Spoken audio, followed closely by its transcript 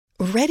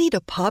Ready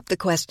to pop the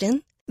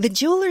question? The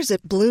jewelers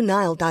at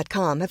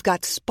BlueNile.com have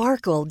got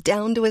sparkle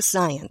down to a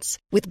science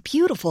with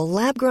beautiful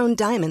lab-grown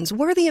diamonds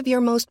worthy of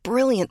your most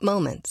brilliant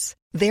moments.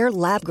 Their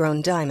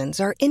lab-grown diamonds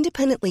are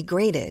independently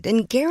graded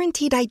and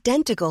guaranteed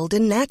identical to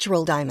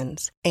natural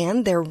diamonds,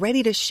 and they're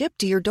ready to ship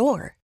to your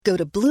door. Go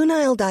to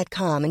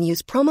BlueNile.com and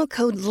use promo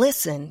code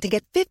LISTEN to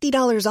get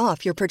 $50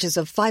 off your purchase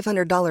of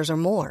 $500 or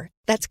more.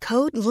 That's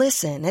code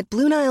LISTEN at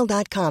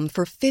BlueNile.com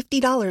for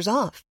 $50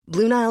 off.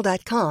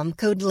 BlueNile.com,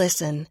 code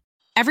LISTEN.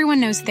 Everyone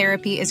knows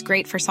therapy is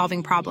great for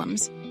solving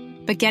problems,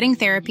 but getting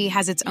therapy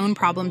has its own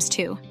problems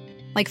too,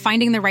 like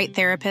finding the right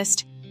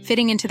therapist,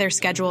 fitting into their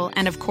schedule,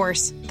 and of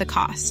course, the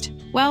cost.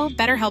 Well,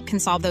 BetterHelp can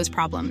solve those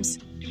problems.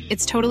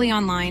 It's totally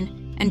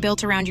online and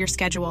built around your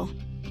schedule.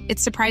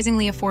 It's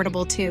surprisingly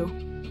affordable too.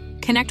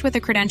 Connect with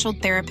a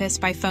credentialed therapist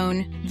by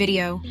phone,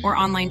 video, or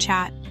online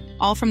chat,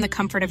 all from the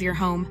comfort of your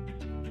home.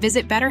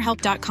 Visit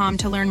BetterHelp.com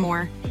to learn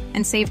more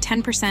and save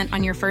 10%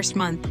 on your first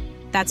month.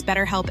 That's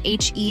BetterHelp,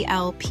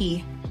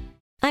 H-E-L-P.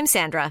 I'm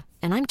Sandra,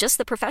 and I'm just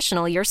the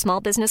professional your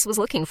small business was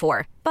looking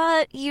for.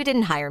 But you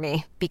didn't hire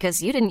me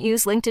because you didn't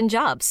use LinkedIn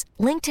Jobs.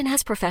 LinkedIn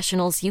has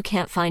professionals you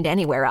can't find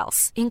anywhere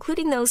else,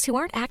 including those who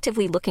aren't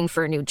actively looking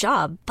for a new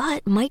job,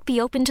 but might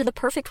be open to the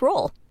perfect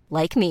role,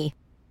 like me.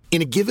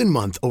 In a given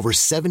month, over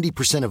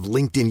 70% of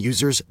LinkedIn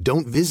users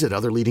don't visit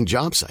other leading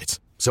job sites.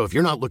 So if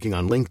you're not looking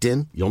on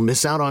LinkedIn, you'll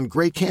miss out on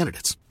great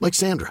candidates like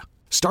Sandra.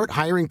 Start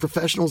hiring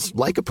professionals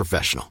like a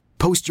professional.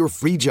 Post your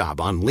free job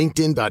on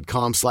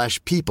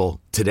linkedin.com/people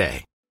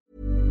today.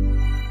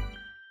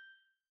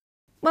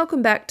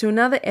 Welcome back to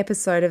another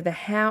episode of the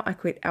How I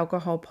Quit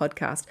Alcohol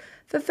podcast.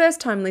 For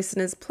first-time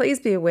listeners, please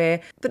be aware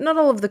that not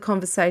all of the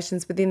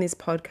conversations within this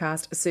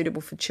podcast are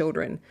suitable for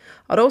children.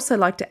 I'd also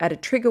like to add a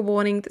trigger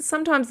warning that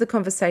sometimes the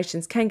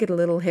conversations can get a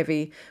little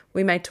heavy.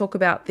 We may talk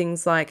about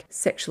things like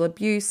sexual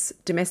abuse,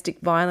 domestic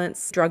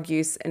violence, drug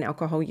use, and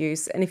alcohol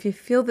use. And if you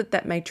feel that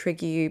that may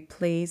trigger you,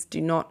 please do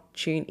not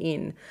tune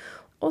in.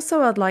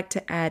 Also, I'd like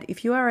to add,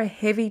 if you are a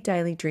heavy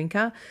daily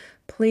drinker,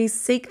 please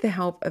seek the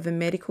help of a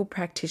medical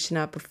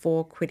practitioner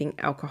before quitting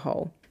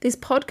alcohol. This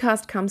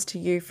podcast comes to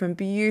you from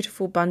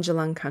beautiful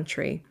Bundjalung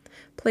country.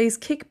 Please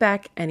kick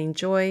back and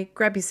enjoy,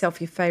 grab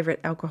yourself your favourite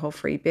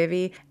alcohol-free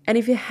bevy, and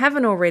if you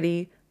haven't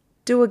already,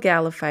 do a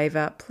gal a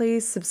favour,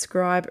 please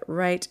subscribe,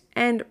 rate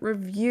and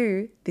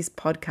review this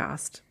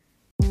podcast.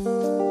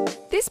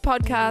 This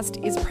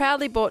podcast is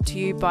proudly brought to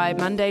you by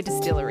Monday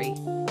Distillery.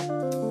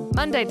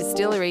 Monday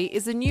Distillery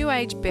is a new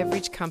age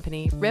beverage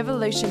company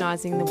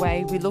revolutionising the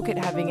way we look at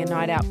having a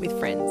night out with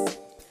friends.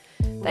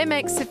 They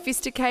make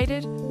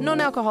sophisticated,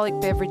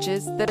 non-alcoholic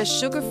beverages that are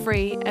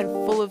sugar-free and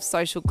full of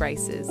social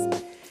graces.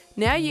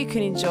 Now you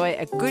can enjoy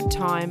a good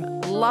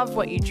time, love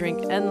what you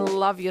drink, and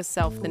love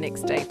yourself the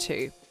next day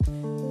too.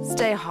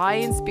 Stay high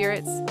in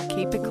spirits,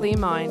 keep a clear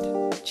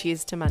mind.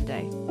 Cheers to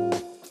Monday.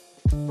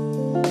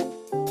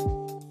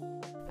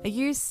 Are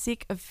you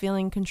sick of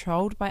feeling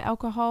controlled by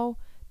alcohol?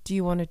 Do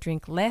you want to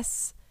drink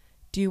less?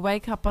 Do you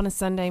wake up on a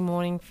Sunday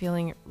morning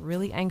feeling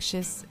really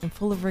anxious and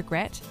full of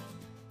regret?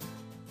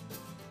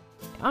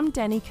 I'm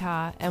Danny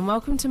Carr, and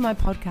welcome to my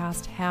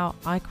podcast, How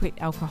I Quit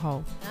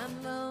Alcohol.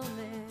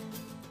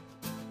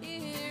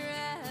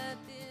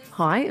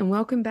 Hi, and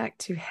welcome back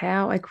to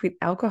How I Quit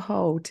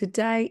Alcohol.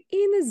 Today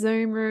in the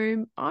Zoom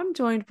room, I'm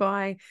joined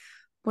by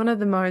one of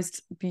the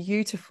most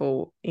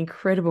beautiful,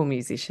 incredible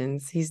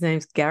musicians. His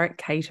name's Garrett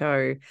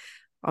Kato.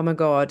 Oh my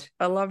God,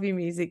 I love your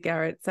music,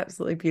 Garrett. It's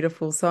absolutely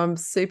beautiful. So I'm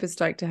super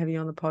stoked to have you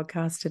on the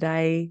podcast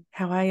today.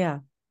 How are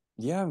you?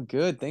 Yeah, I'm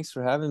good. Thanks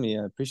for having me.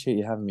 I appreciate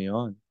you having me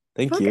on.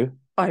 Thank you.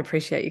 I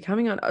appreciate you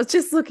coming on. I was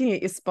just looking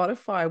at your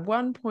Spotify,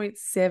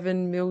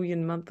 1.7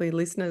 million monthly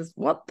listeners.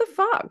 What the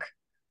fuck?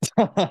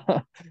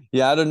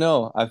 Yeah, I don't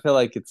know. I feel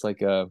like it's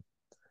like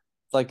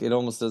it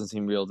almost doesn't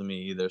seem real to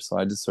me either. So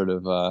I just sort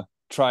of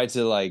try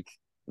to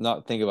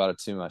not think about it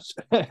too much,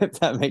 if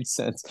that makes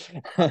sense.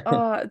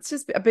 Oh, it's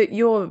just, but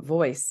your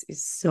voice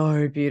is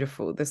so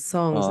beautiful. The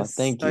songs are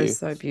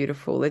so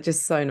beautiful. They're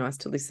just so nice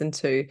to listen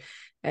to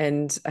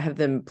and have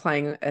them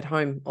playing at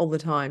home all the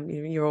time.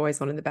 You're always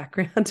on in the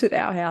background at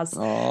our house.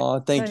 Oh,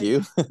 thank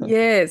you.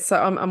 Yeah, so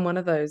I'm one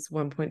of those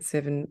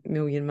 1.7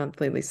 million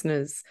monthly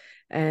listeners,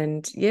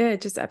 and yeah,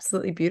 just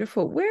absolutely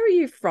beautiful. Where are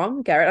you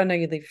from, Garrett? I know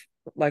you live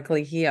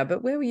locally here,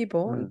 but where were you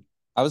born?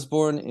 I was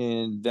born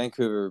in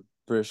Vancouver,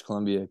 British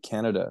Columbia,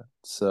 Canada.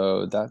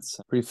 So that's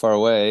pretty far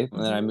away.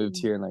 And then I moved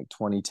here in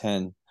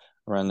 2010,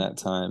 around that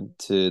time,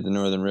 to the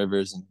Northern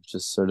Rivers, and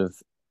just sort of,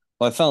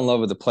 I fell in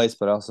love with the place,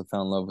 but I also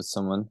fell in love with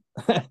someone.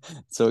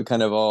 So it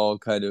all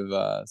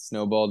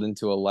snowballed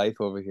into a life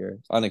over here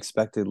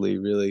unexpectedly,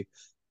 really.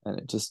 And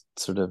it just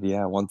sort of,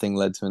 one thing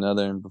led to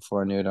another. And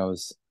before I knew it, I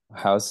was a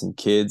house and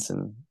kids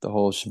and the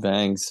whole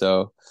shebang.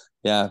 So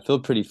yeah, I feel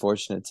pretty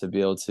fortunate to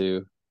be able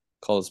to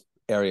call this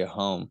area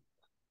home.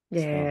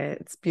 Yeah,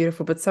 it's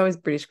beautiful, but so is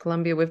British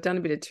Columbia. We've done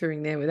a bit of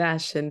touring there with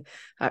Ash, and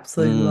I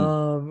absolutely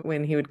love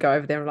when he would go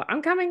over there and like,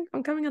 I'm coming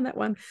on that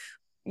one.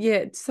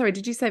 Yeah, sorry,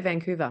 did you say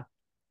Vancouver?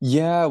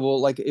 Yeah,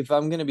 well, if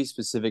I'm going to be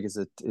specific,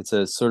 it's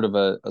a sort of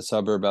a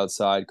suburb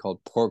outside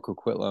called Port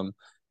Coquitlam.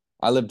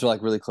 I lived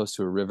like really close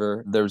to a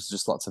river. There was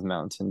just lots of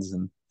mountains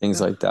and things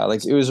Oh, like that.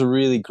 Like it was a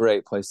really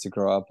great place to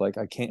grow up. Like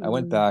I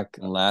went mm, back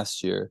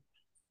last year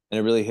and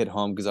it really hit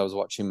home because I was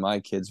watching my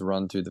kids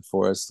run through the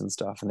forest and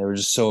stuff, and they were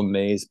just so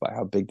amazed by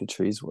how big the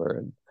trees were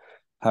and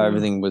how oh,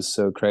 everything was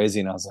so crazy.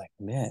 And I was like,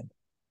 man,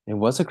 it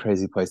was a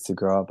crazy place to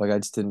grow up. Like I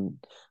just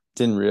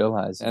didn't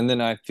realize. And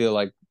then I feel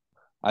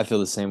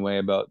the same way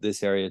about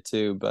this area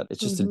too, but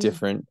it's just a hmm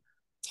different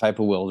type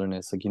of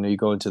wilderness. Like, you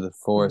go into the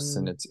forest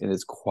and mm,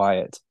 it's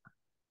quiet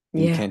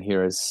and you yeah. can't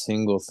hear a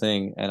single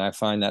thing. And I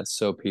find that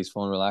so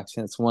peaceful and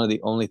relaxing. It's one of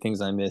the only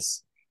things I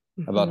miss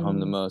about home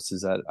the Hmm. most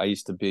is that I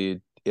used to be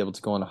able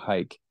to go on a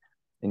hike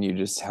and you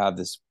just have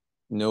this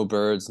no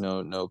birds,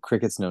 no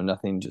crickets, no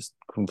nothing, just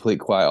complete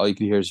quiet. All you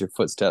can hear is your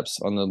footsteps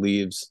on the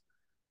leaves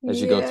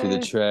as you go through the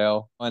Yeah.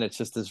 trail. And it's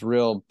just this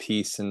real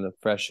peace in the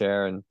fresh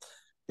air. And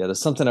yeah,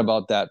 there's something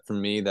about that for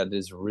me that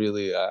is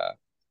really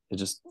it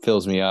just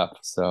fills me up.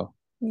 So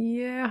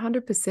Yeah,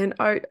 100%.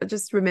 I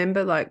just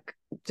remember like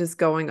just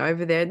going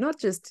over there, not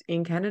just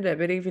in Canada,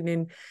 but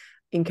even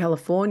in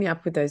California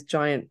up with those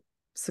giant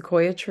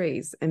sequoia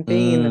trees and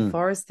being in the mm,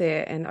 forest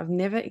there. And I've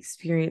never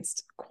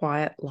experienced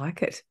quiet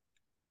like it.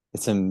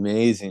 it's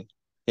amazing.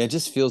 Yeah, it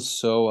just feels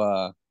so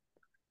I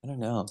don't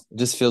know. It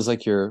just feels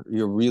like you're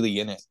really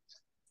in it.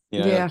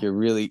 Like Yeah. you're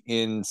really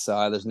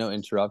inside. There's no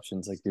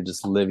interruptions. Like you're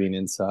just living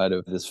inside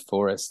of this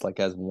forest, like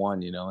as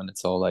one, and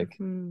it's all like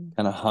Mhm.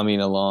 kind of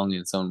humming along in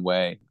its own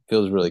way.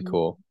 Feels really Mhm.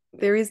 cool.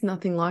 There is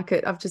nothing like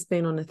it. I've just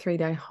been on a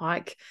 3-day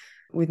hike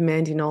with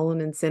Mandy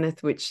Nolan and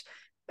Zenith, which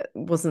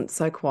wasn't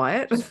so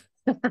quiet.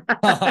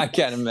 I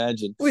can't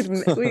imagine. with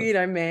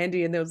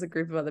Mandy, and there was a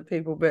group of other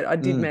people, but I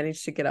did Mm,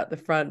 manage to get up the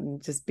front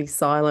and just be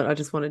silent. I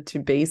just wanted to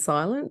be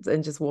silent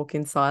and just walk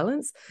in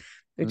silence,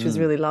 which was mm.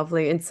 really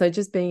lovely. And so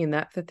just being in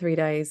that for 3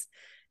 days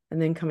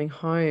and then coming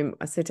home,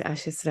 I said to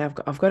Ash yesterday,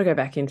 I've got to go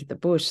back into the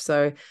bush.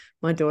 So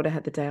my daughter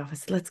had the day off. I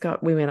said, let's go.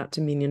 We went up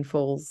to Minion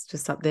Falls,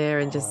 just up there,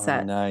 and just Oh,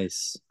 sat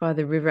nice. by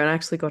the river, and I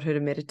actually got her to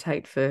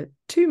meditate for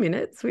 2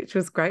 minutes, which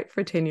was great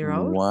for a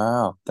 10-year-old.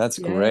 Wow, that's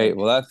Yeah. great.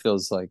 Well, that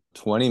feels like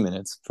 20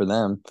 minutes for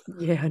them.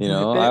 Yeah, I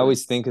know. But I it was,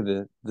 always think of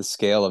the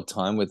scale of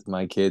time with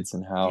my kids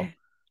and how yeah.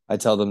 I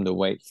tell them to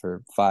wait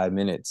for 5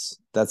 minutes.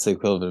 That's the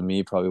equivalent of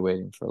me probably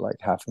waiting for like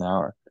half an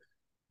hour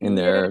in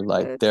Yeah.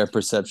 their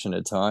perception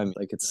of time.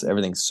 Like it's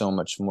everything's so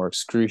much more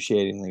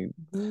excruciatingly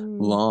Mm.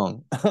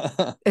 long.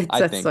 It's I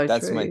that's think so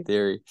that's my true.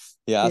 theory.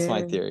 Yeah, that's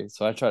my Yeah. theory.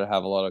 So I try to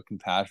have a lot of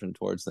compassion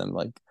towards them,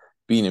 like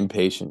being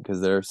impatient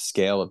because their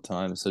scale of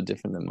time is so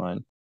different than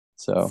mine.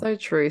 So So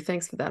true.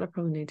 Thanks for that. I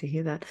probably need to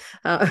hear that.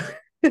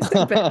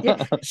 But yeah,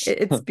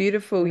 it's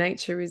beautiful.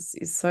 Nature is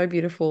so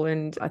beautiful,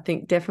 and I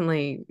think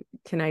definitely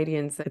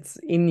Canadians, it's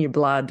in your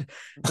blood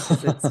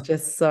because it's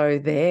just so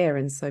there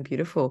and so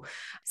beautiful.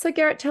 So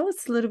Garrett, tell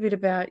us a little bit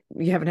about,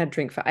 you haven't had a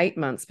drink for 8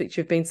 months, but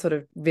you've been sort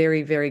of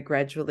very, very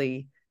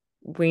gradually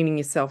weaning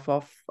yourself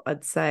off,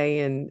 I'd say,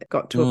 and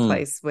got to a Mm.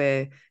 place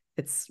where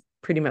it's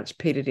pretty much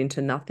petered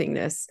into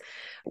nothingness.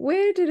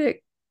 Where did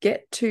it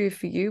get to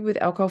for you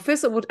with alcohol?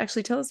 First of all,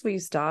 actually tell us where you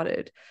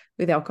started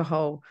with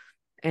alcohol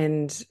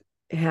and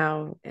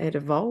how it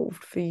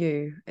evolved for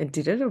you. And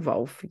did it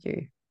evolve for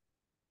you?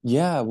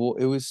 Yeah, well,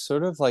 it was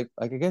sort of like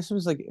I guess it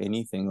was like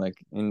anything. Like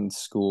in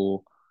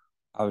school,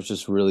 I was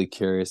just really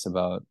curious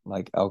about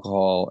like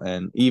alcohol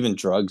and even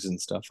drugs and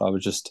stuff.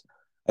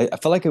 I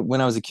felt like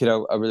when I was a kid,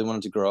 I really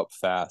wanted to grow up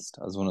fast.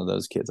 I was one of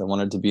those kids. I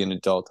wanted to be an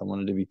adult. I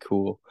wanted to be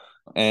cool.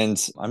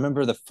 And I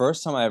remember the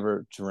first time I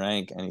ever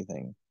drank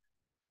anything,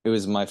 it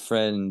was my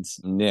friend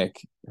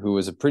Nick, who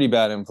was a pretty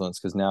bad influence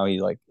because now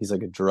he's like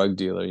a drug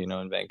dealer,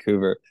 in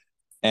Vancouver.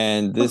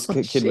 And this Oh,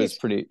 kid was shit.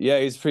 pretty, yeah,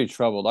 he was pretty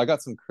troubled. I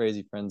got some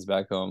crazy friends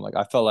back home. Like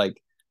I felt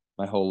like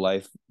my whole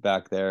life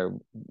back there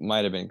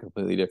might have been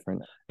completely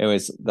different.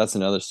 Anyways, that's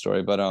another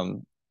story. But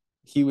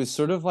he was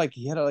sort of like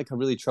he had like a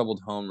really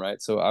troubled home,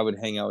 right? So I would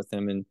hang out with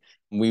him and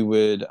we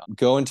would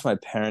go into my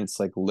parents'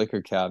 like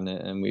liquor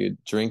cabinet and we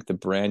would drink the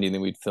brandy and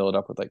then we'd fill it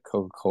up with like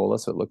Coca-Cola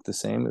so it looked the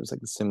same. It was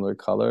like a similar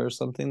color or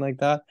something like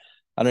that.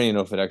 I don't even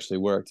know if it actually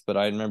worked, but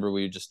I remember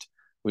we just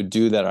would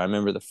do that. I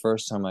remember the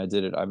first time I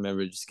did it, I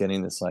remember just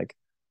getting this like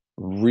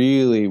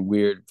really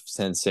weird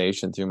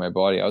sensation through my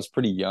body. I was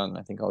pretty young.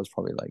 I think I was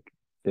probably like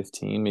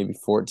 15, maybe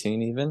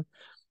 14 even.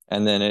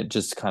 And then it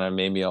just kind of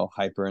made me all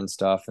hyper and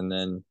stuff. And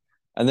then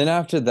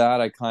after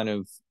that I kind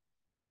of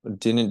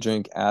didn't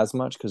drink as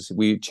much because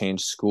we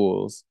changed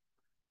schools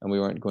and we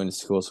weren't going to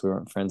school, so we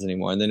weren't friends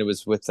anymore. And then it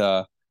was with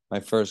my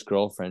first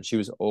girlfriend. She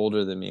was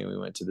older than me and we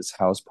went to this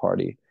house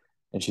party.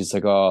 And she's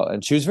like, oh,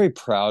 and she was very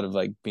proud of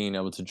like being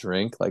able to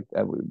drink. Like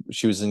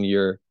she was in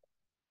year,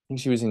 I think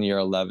she was in year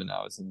 11.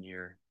 I was in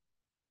year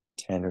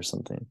 10 or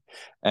something.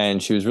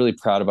 And she was really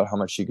proud about how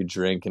much she could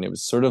drink. And it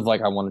was sort of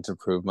like I wanted to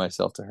prove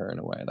myself to her in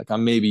a way. Like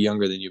I'm maybe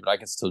younger than you, but I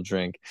can still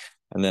drink.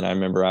 And then I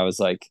remember I was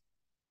like,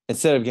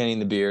 instead of getting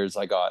the beers,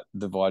 I got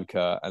the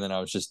vodka. And then I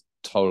was just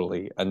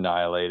totally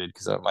annihilated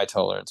because my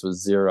tolerance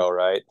was zero,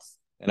 right?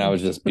 And I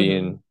was just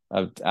being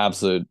an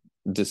absolute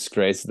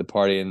disgrace at the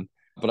party.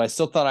 But I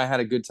still thought I had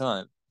a good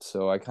time.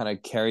 So I kind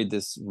of carried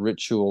this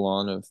ritual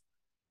on of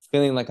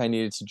feeling like I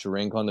needed to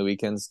drink on the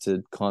weekends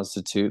to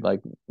constitute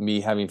like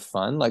me having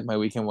fun. Like my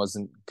weekend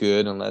wasn't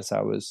good unless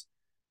I was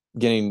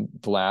getting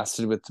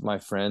blasted with my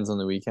friends on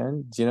the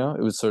weekend. You know,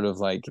 it was sort of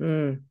like,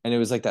 Mm. and it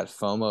was like that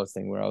FOMO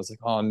thing where I was like,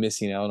 oh, I'm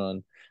missing out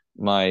on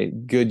my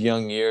good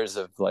young years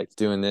of like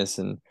doing this.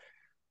 And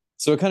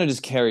so it kind of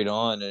just carried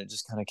on, and it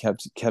just kind of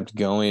kept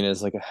going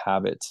as like a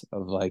habit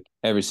of like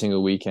every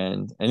single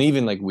weekend, and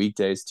even like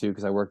weekdays too,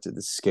 because I worked at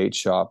the skate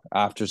shop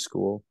after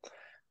school.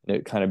 And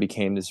it kind of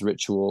became this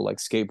ritual, like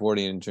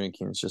skateboarding and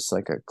drinking is just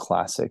like a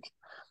classic,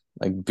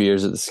 like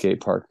beers at the skate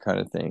park kind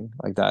of thing,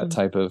 like that Mm.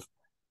 type of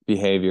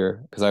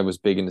behavior. Because I was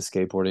big into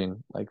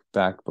skateboarding like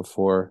back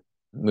before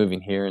moving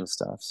here and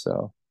stuff.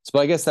 So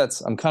I guess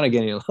that's, I'm kind of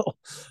getting a little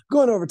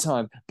going over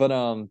time, but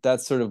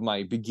that's sort of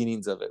my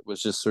beginnings of it,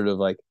 was just sort of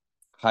like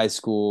high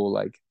school,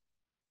 like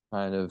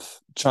kind of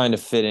trying to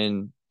fit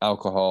in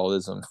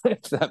alcoholism,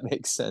 if that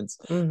makes sense,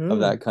 of Mm-hmm.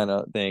 that kind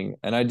of thing.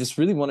 And I just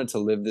really wanted to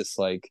live this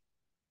like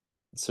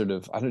sort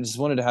of, just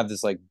wanted to have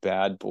this like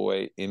bad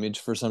boy image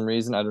for some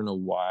reason. I don't know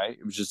why.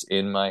 It was just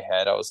in my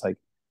head. I was like,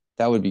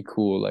 that would be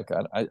cool. Like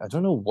I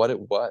don't know what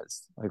it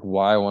was, like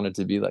why I wanted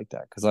to be like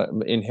that. Because I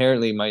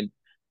inherently, my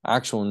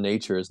actual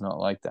nature is not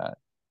like that.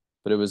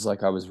 But it was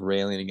like I was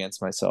railing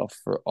against myself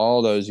for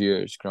all those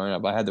years growing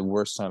up. I had the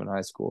worst time in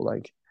high school.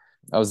 Like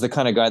I was the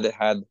kind of guy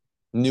that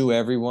knew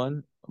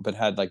everyone but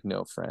had like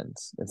no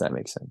friends, if that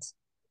makes sense.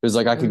 It was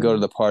like I could go to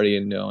Mm. the party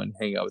and know and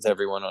hang out with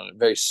everyone on a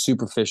very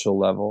superficial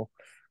level.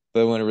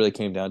 But when it really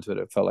came down to it,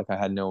 it felt like I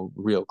had no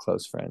real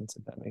close friends,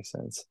 if that makes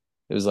sense.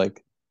 It was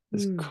like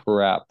this Mm.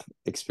 crap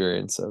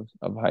experience of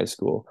high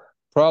school.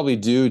 Probably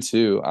due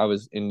to I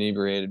was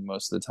inebriated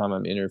most of the time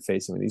I'm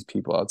interfacing with these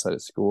people outside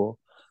of school.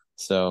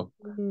 So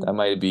that Mm.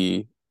 might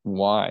be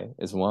why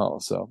as well.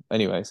 So,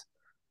 anyways,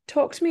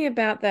 Talk to me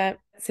about that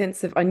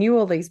sense of I knew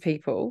all these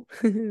people,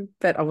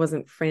 but I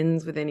wasn't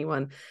friends with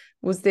anyone.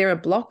 Was there a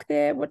block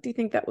there? What do you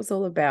think that was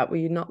all about? Were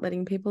you not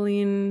letting people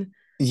in?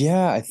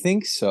 yeah, I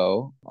think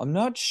so. I'm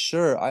not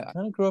sure. I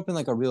kind of grew up in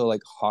like a real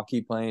like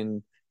hockey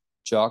playing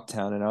jock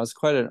town, and I was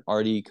quite an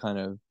arty kind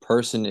of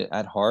person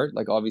at heart.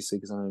 Like obviously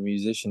because I'm a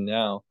musician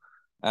now.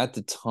 At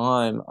the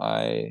time,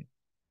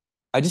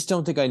 I just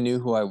don't think I knew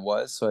who I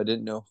was, so I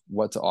didn't know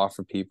what to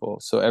offer people.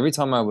 So every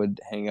time I would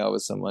hang out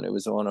with someone, it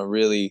was on a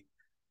really,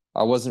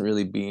 I wasn't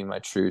really being my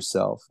true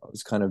self. I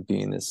was kind of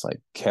being this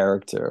like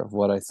character of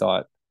what I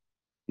thought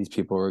these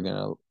people were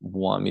gonna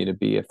want me to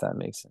be, if that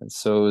makes sense.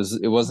 So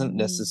it wasn't Mm.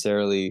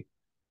 necessarily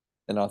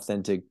an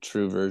authentic,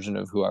 true version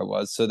of who I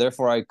was. So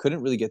therefore, I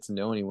couldn't really get to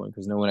know anyone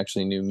because no one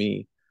actually knew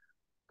me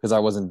because I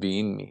wasn't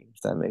being me,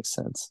 if that makes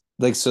sense.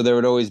 Like, so there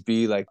would always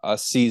be like a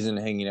season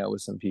hanging out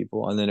with some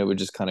people, and then it would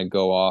just kind of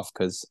go off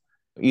because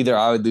either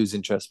I would lose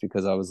interest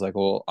because I was like,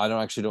 well, I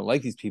don't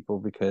like these people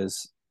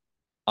because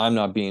I'm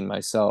not being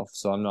myself.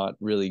 So I'm not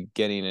really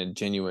getting a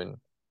genuine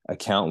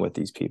account with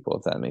these people,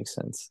 if that makes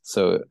sense.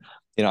 So,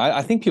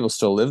 I think people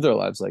still live their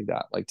lives like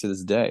that, like to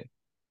this day,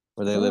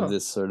 where they live Oh.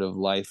 this sort of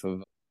life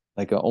of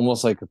like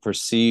almost like a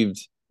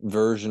perceived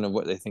version of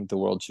what they think the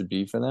world should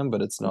be for them,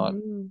 but it's not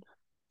Mm.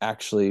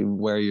 actually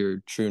where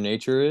your true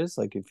nature is.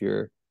 Like if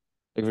you're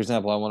like, for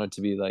example, I wanted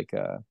to be like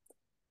a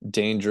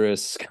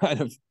dangerous kind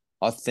of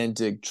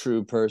authentic,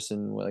 true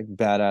person, like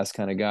badass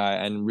kind of guy.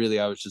 And really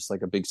I was just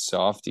like a big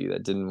softie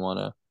that didn't want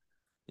to,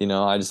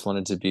 I just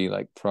wanted to be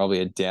like probably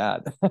a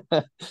dad.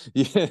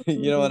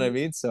 You know what I Mm.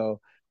 mean?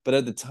 So, but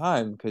at the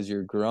time, because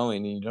you're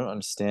growing and you don't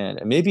understand,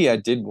 and maybe I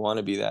did want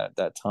to be that at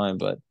that time,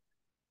 but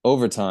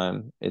over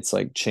time, it's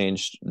like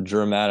changed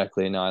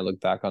dramatically. And now I look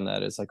back on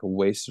that as like a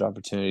wasted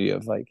opportunity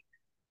of like,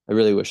 I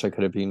really wish I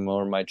could have been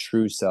more my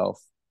true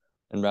self.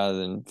 And rather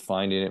than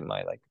finding it in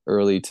my like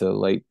early to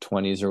late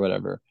 20s or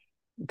whatever,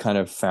 kind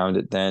of found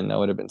it then, that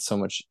would have been so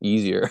much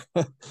easier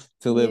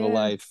to live a Yeah.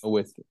 life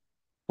with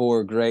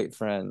four great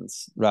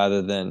friends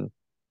rather than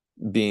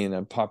being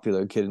a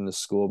popular kid in the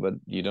school, but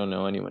you don't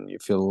know anyone. You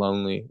feel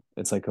lonely.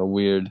 It's like a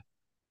weird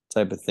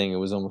type of thing. It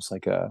was almost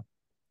like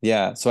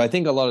yeah. So I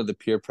think a lot of the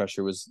peer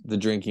pressure was the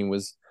drinking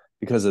was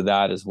because of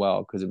that as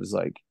well. Cause it was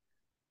like,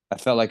 I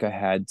felt like I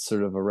had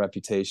sort of a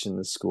reputation in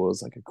the school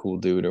as like a cool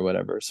dude or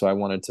whatever. So I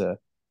wanted to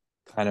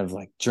kind of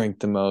like drink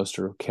the most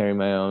or carry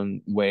my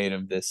own weight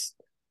of this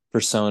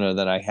persona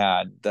that I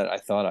had that I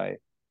thought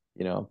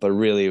but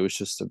really it was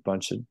just a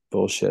bunch of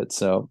bullshit.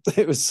 So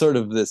it was sort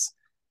of this,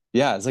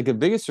 yeah, it's like a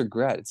biggest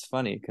regret. It's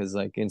funny because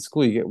like in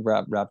school you get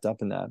wrapped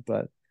up in that.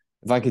 But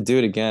if I could do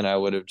it again, I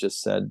would have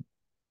just said,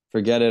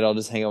 forget it. I'll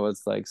just hang out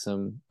with like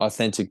some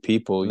authentic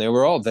people. They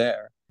were all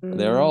there.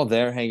 They were Mm. all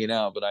there hanging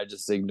out, but I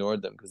just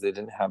ignored them because they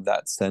didn't have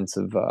that sense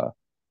of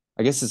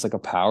I guess it's like a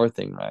power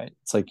thing, right?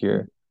 It's like Mm.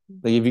 you're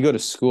like if you go to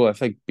school, I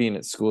feel like being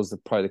at school is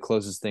probably the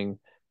closest thing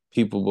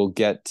people will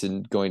get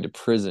to going to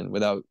prison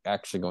without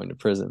actually going to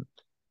prison.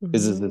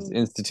 Because it's this Mhm.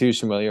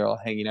 institution where you're all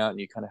hanging out and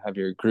you kind of have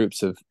your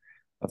groups of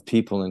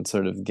people and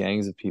sort of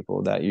gangs of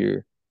people that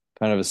you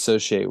kind of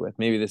associate with.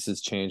 Maybe this has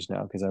changed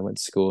now because I went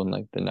to school in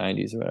like the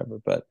 90s or whatever,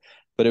 but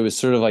it was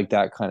sort of like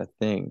that kind of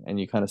thing. And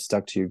you kind of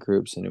stuck to your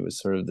groups and it was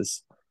sort of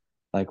this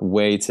like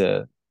way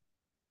to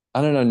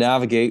I don't know,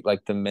 navigate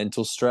like the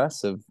mental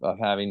stress of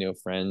having no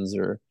friends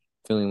or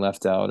feeling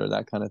left out or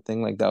that kind of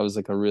thing. Like that was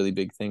like a really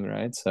big thing,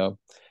 right? So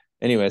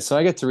anyway, so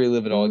I get to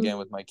relive it all again Mm.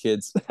 with my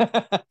kids.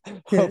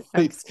 Yeah,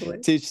 Hopefully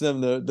absolutely. teach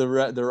them the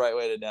right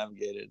way to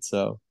navigate it.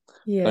 So,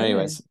 but Yeah.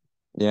 anyways,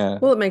 yeah.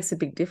 Well, it makes a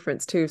big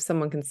difference too if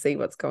someone can see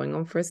what's going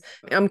on for us.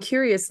 I'm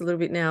curious a little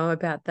bit now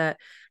about that,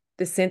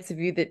 the sense of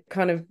you that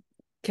kind of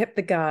kept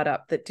the guard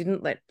up, that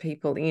didn't let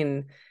people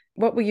in.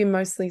 What were you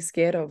mostly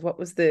scared of? What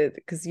was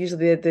because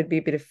usually there'd be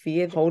a bit of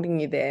fear holding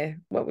you there.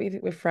 What were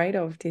you afraid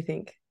of, do you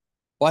think?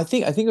 Well, I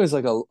think it was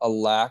like a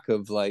lack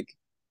of like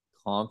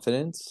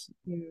confidence.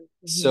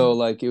 So Mm-hmm.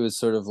 like it was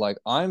sort of like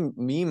I'm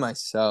me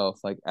myself,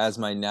 like as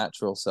my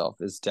natural self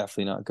is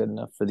definitely not good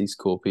enough for these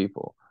cool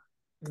people.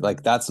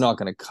 Like that's not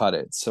going to cut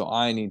it. So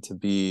I need to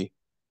be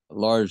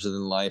larger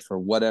than life or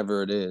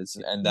whatever it is.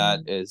 And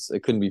that Mm. is,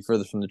 it couldn't be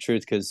further from the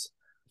truth because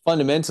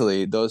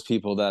fundamentally, those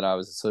people that I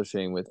was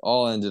associating with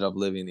all ended up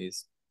living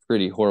these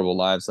pretty horrible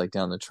lives like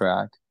down the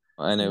track.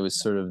 And it was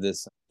sort of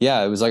this,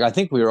 yeah, it was like, I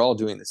think we were all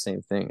doing the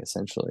same thing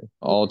essentially,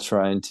 Yeah, all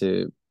trying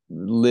to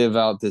live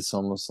out this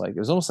almost like, it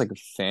was almost like a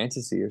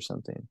fantasy or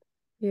something.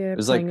 yeah, It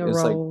playing a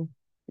was like role.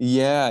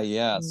 yeah,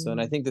 yeah. So,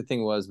 and I Mm. think the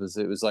thing was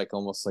it was like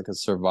almost like a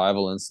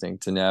survival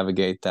instinct to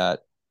navigate that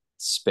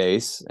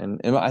space.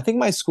 And I think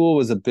my school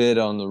was a bit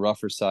on the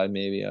rougher side,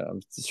 maybe.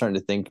 I'm starting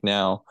to think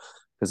now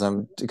because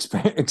I'm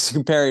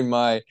comparing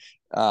my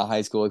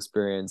high school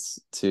experience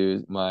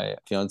to my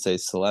fiance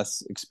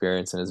Celeste's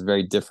experience, and it's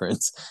very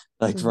different.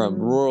 Like from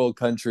Mm-hmm. rural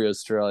country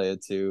Australia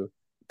to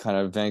kind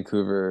of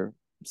Vancouver,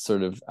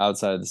 sort of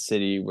outside of the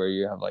city, where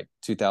you have like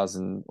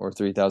 2,000 or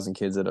 3,000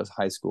 kids at a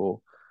high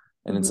school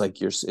and it's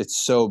Mm-hmm. like it's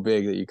so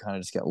big that you kind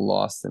of just get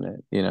lost in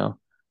it, you know.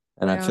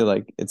 And I feel Wow.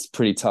 like it's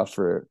pretty tough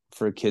for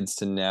kids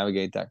to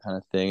navigate that kind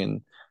of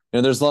thing.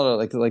 And there's a lot of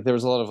like there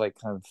was a lot of like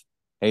kind of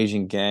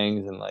Asian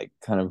gangs and like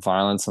kind of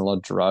violence and a lot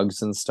of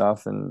drugs and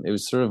stuff, and it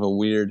was sort of a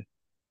weird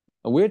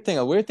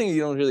thing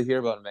you don't really hear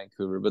about in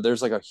Vancouver, but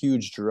there's like a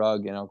huge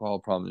drug and alcohol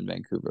problem in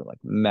Vancouver, like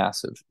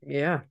massive.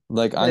 Yeah.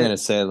 Like I'm gonna But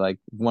say like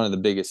one of the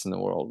biggest in the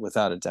world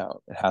without a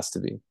doubt. It has to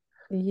be.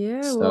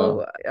 yeah, So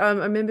well, I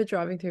remember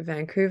driving through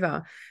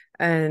Vancouver,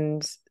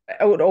 and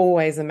it would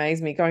always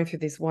amaze me going through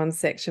this one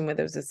section where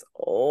there was just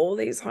all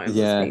these homeless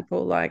yeah,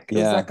 people. Like it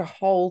was yeah, like a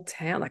whole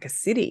town, like a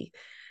city.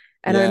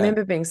 And I yeah.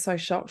 remember being so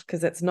shocked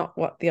because that's not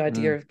what the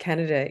idea Mm. of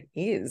Canada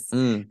is.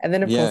 And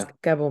then, of course, Yeah.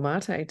 Gabor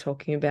Mate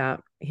talking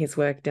about his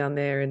work down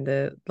there in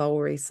the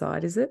Lower East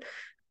Side, is it?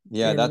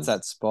 Yeah, that's And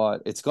that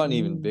spot. It's gotten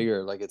even mm,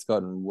 bigger. Like it's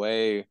gotten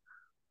way,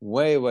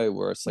 way, way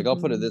worse. Like I'll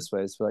put it mhm. this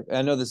way. It's like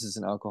I know this is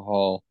an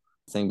alcohol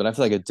thing, but I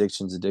feel like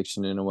addiction's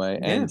addiction in a way.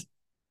 Yeah. And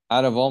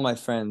out of all my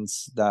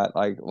friends that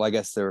like, well, I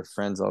guess they were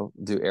friends, I'll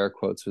do air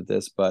quotes with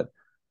this, but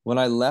when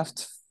I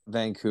left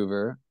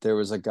Vancouver, there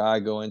was a guy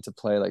going to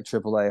play like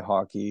AAA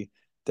hockey.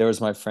 There was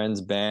my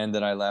friend's band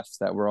that I left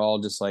that were all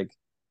just like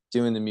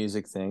doing the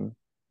music thing.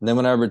 And then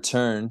when I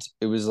returned,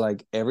 it was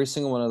like every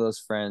single one of those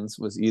friends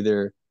was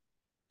either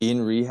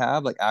in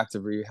rehab, like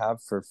active rehab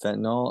for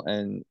fentanyl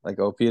and like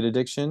opiate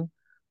addiction,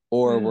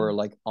 or were Wow.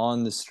 like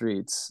on the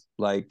streets,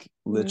 like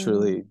Wow.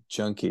 literally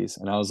junkies.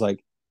 And I was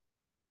like,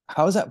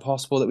 how is that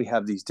possible that we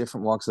have these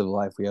different walks of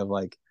life? We have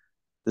like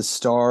the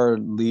star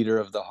leader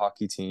of the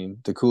hockey team,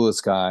 the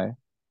coolest guy,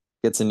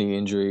 gets a knee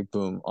injury,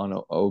 boom, on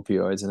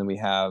opioids. And then we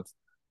have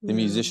the Wow.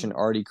 musician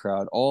Artie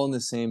crowd all in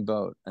the same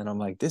boat. And I'm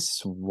like, this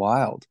is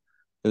wild.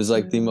 It was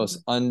like the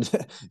most Wow.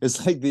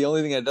 it's like the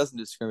only thing that doesn't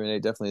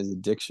discriminate definitely is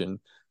addiction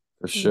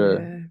for sure.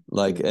 Yeah.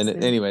 Like, and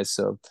 100%. anyway,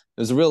 so it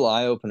was a real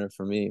eye opener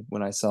for me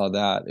when I saw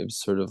that. It was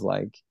sort of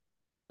like,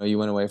 you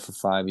went away for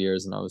 5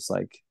 years, and I was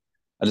like,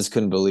 I just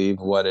couldn't believe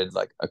what had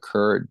like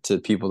occurred to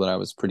people that I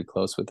was pretty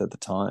close with at the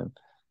time.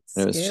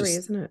 And it was Scary, just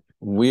isn't it?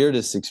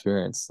 weirdest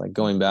experience, like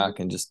going back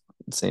and just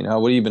saying, "Oh,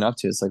 what have you been up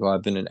to?" It's like, "Oh,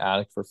 I've been an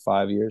addict for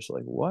 5 years."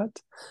 Like, what?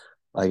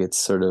 Like, it's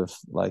sort of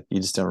like you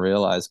just don't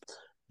realize.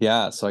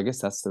 Yeah, so I guess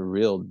that's the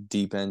real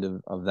deep end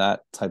of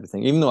that type of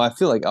thing. Even though I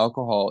feel like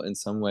alcohol in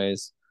some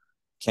ways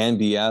can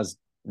be as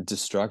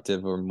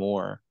destructive or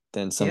more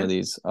than some of Yeah.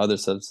 these other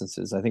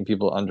substances. I think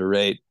people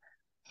underrate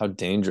how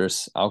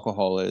dangerous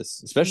alcohol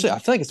is, especially Mm. I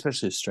feel like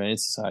especially Australian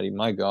society.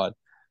 My God,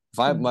 if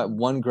I my Mhm.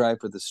 one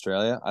gripe with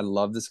Australia, I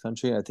love this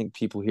country. I think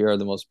people here are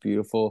the most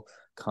beautiful,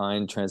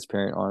 kind,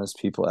 transparent, honest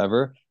people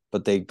ever.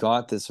 But they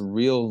got this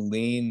real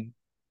lean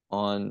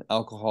on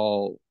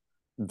alcohol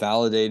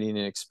validating an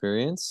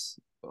experience.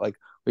 Like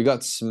we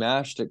got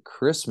smashed at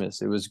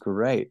Christmas. It was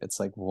great. It's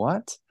like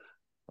what?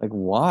 Like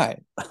why?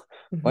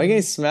 Why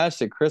getting Mhm.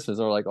 smashed at Christmas?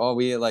 Or like, oh,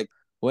 we like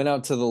went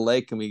out to the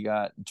lake and we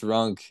got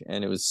drunk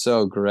and it was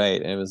so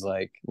great. And it was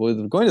like, well,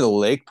 going to the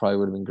lake probably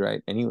would have been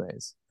great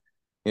anyways,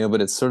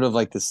 but it's sort of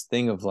like this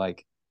thing of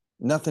like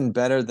nothing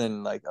better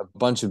than like a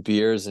bunch of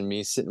beers and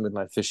me sitting with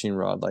my fishing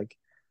rod. Like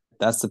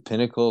that's the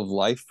pinnacle of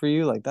life for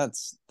you. Like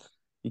that's,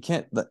 you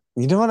can't,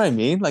 you know what I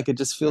mean? Like it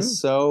just feels Mm.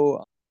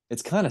 so,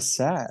 it's kind of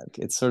sad.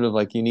 It's sort of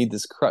like you need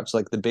this crutch,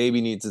 like the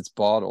baby needs its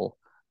bottle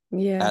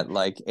Yeah. at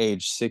like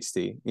age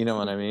 60. You know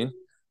what I mean?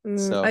 Mm,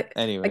 So, I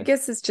anyways.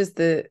 guess it's just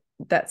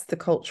that's the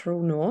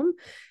cultural norm.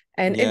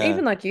 And Yeah.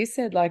 even like you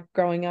said, like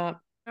growing up,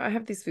 I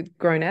have this with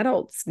grown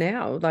adults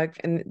now, like,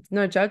 and it's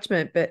no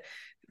judgment, but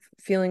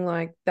feeling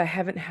like they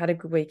haven't had a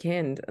good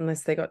weekend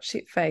unless they got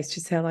shit faced.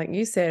 Just how, like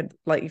you said,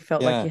 like you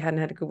felt like Yeah. you hadn't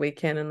had a good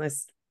weekend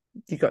unless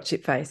you got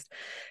shit faced.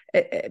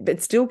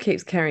 It still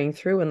keeps carrying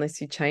through unless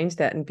you change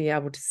that and be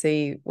able to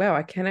see, wow,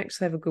 I can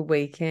actually have a good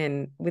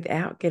weekend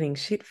without getting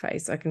shit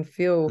faced. I can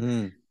feel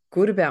Mm.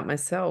 good about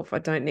myself. I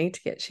don't need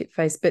to get shit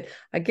faced. But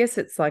I guess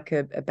it's like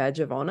a badge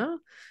of honor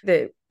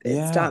that it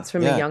Yeah. starts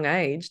from a Yeah. young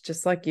age,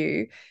 just like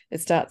you.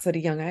 It starts at a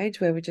young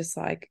age where we're just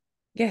like,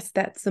 yes,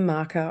 that's the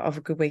marker of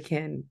a good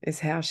weekend, is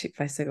how shit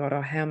faced I got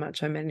or how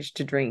much I managed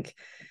to drink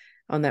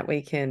on that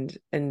weekend.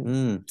 And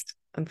Mm.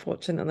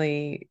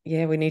 unfortunately,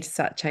 yeah, we need to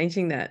start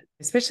changing that,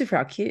 especially for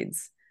our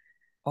kids.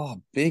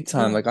 Oh, big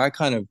time. Mm. Like I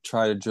kind of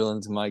try to drill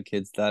into my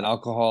kids that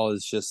alcohol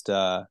is just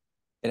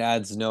it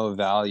adds no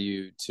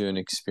value to an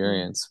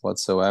experience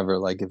whatsoever.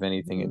 Like if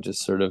anything, it Mm.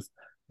 just sort of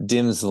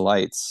dims the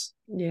lights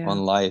Yeah.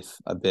 on life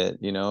a bit,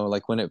 you know?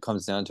 Like when it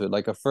comes down to it,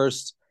 like a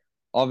first,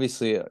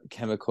 obviously a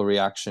chemical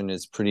reaction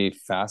is pretty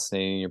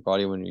fascinating in your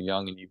body when you're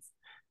young and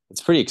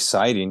it's pretty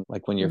exciting,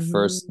 like when you're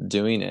first Mhm.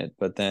 doing it,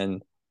 but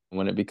then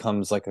when it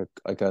becomes like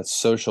a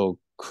social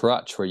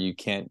crutch where you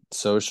can't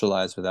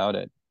socialize without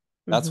it,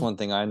 that's Mhm. one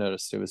thing I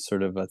noticed. It was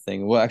sort of a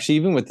thing. Well, actually,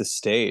 even with the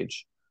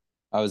stage,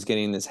 I was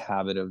getting this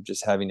habit of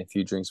just having a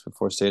few drinks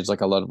before stage, like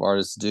a lot of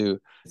artists do,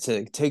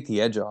 to take the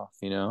edge off,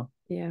 you know?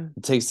 Yeah.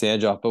 It takes the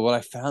edge off. But what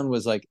I found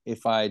was like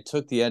if I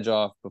took the edge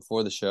off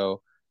before the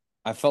show,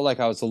 I felt like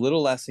I was a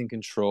little less in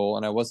control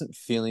and I wasn't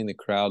feeling the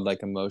crowd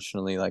like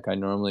emotionally like I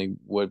normally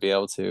would be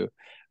able to.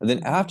 And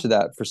then Mhm. after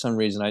that, for some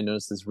reason, I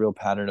noticed this real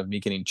pattern of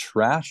me getting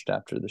trashed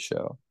after the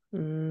show.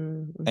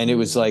 And it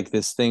was Mhm. like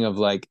this thing of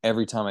like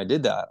every time I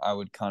did that, I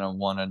would kind of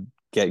want to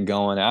get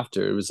going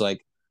after. It was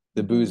like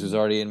the booze was Mhm.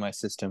 already in my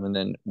system. And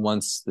then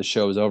once the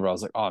show was over, I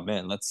was like, oh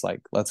man, let's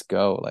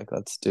go. Like,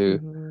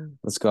 Mhm.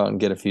 let's go out and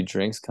get a few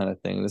drinks kind of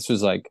thing. This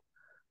was like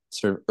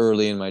sort of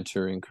early in my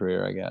touring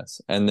career, I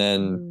guess. And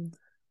then Mhm.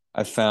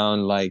 I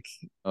found like,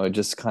 it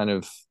just kind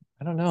of,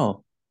 I don't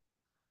know.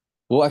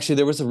 Well, actually,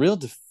 there was a real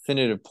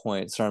definitive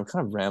point. Sorry, I'm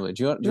kind of rambling.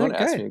 Do you No, want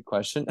to ask go. me a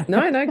question?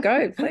 No, no,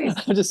 go,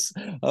 please.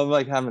 I'm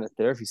like having a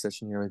therapy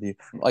session here with you.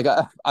 Like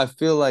I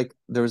feel like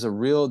there was a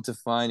real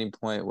defining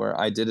point where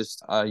I did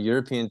a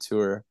European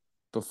tour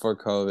before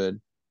COVID.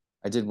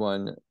 I did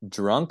one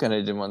drunk and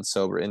I did one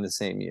sober in the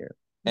same year.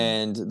 Mm.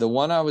 And the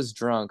one I was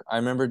drunk, I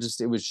remember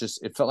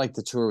it felt like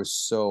the tour was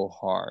so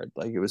hard.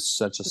 Like it was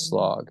such a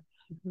slog.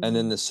 And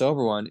then Mhm. the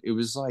sober one, it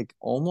was like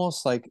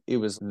almost like it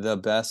was the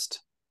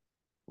best.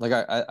 Like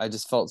I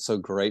just felt so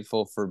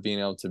grateful for being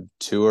able to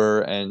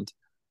tour and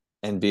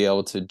be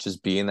able to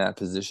just be in that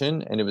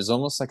position. And it was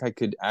almost like I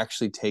could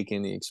actually take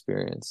in the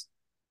experience.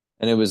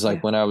 And it was like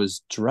Yeah. when I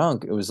was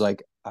drunk, it was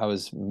like I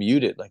was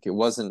muted. Like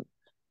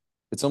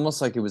it's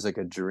almost like it was like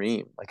a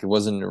dream. Like it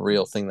wasn't a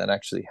real thing that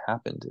actually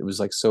happened. It was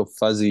like so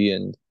fuzzy.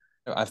 And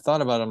I've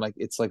thought about it, I'm like,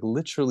 it's like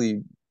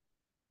literally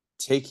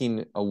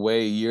taking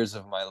away years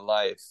of my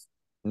life.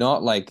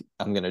 Not like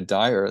I'm gonna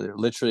die earlier.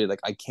 Literally,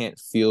 like I can't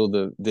feel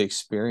the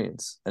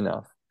experience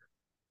enough.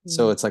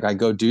 So Mm. it's like I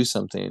go do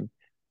something,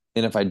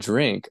 and if I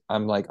drink,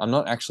 I'm like, I'm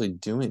not actually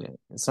doing it.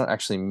 It's not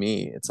actually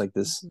me. It's like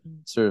this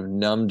Mhm. sort of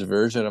numbed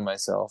version of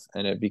myself.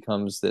 And it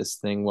becomes this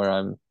thing where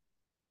I'm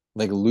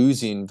like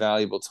losing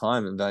valuable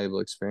time and valuable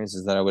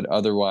experiences that I would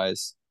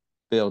otherwise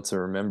be able to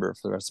remember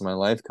for the rest of my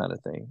life, kind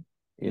of thing.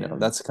 You know, Yeah.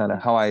 that's kind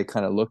of how I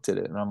kind of looked at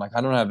it. And I'm like,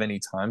 I don't have any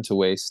time to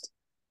waste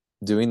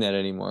doing that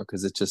anymore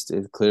because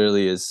it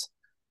clearly is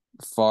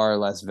far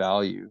less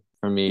value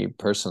for me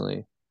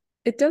personally.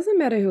 It doesn't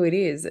matter who it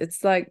is.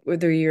 It's like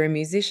whether you're a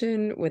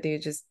musician, whether you're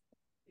just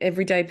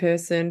everyday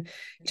person,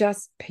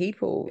 just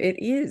people. It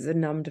is a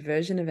numbed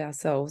version of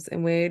ourselves,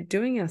 and we're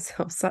doing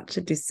ourselves such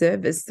a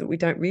disservice that we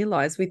don't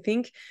realize. We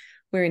think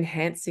we're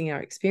enhancing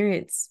our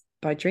experience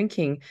by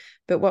drinking,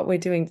 but what we're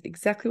doing,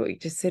 exactly what you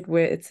just said,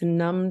 where it's a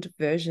numbed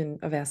version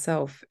of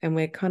ourselves, and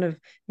we're kind of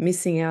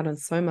missing out on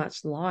so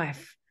much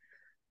life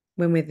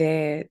when we're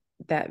there,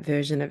 that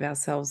version of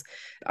ourselves.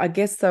 I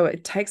guess though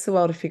it takes a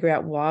while to figure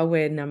out why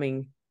we're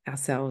numbing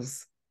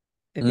ourselves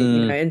a bit,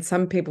 Mm, and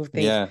some people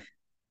think, yeah.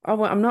 oh,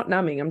 well, I'm not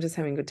numbing, I'm just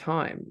having a good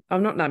time.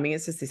 I'm not numbing,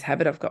 it's just this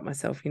habit I've got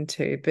myself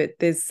into. But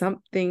there's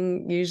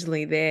something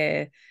usually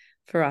there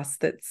for us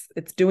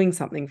it's doing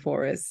something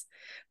for us.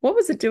 What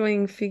was it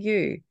doing for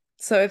you?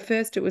 So at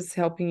first it was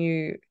helping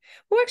you.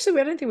 Well, actually,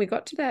 I don't think we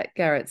got to that,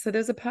 Garrett. So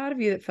there's a part of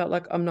you that felt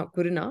like I'm not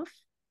good enough.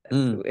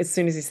 Mm. As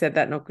soon as you said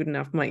that, not good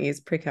enough, my ears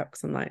prick up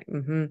because I'm like,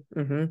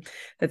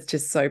 That's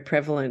just so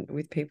prevalent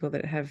with people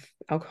that have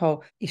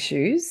alcohol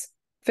issues.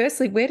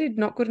 Firstly, where did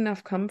not good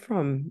enough come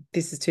from?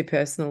 This is too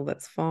personal.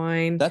 That's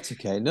fine. That's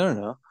okay. No,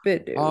 no, no.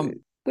 But Um,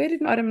 where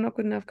did item not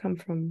good enough come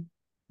from?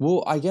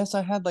 well, I guess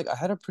I had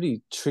a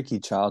pretty tricky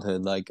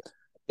childhood. Like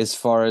as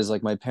far as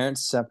like my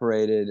parents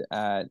separated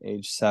at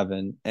age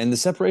 7, and the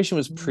separation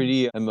was Mm,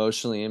 pretty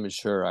emotionally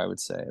immature, I would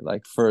say,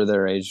 like for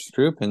their age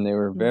group, and they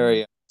were mm,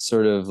 very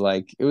sort of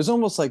like it was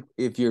almost like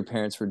if your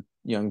parents were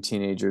young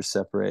teenagers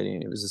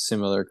separating, it was a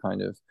similar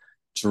kind of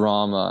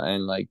drama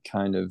and like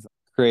kind of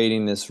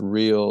creating this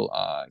real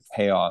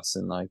chaos,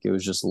 and like it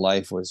was just,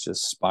 life was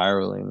just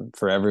spiraling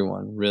for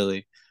everyone,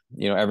 really.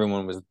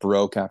 Everyone was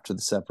broke after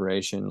the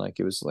separation. Like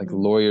it was like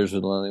lawyers were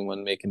the only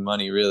one making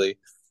money, really.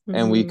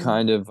 And we Mm-hmm.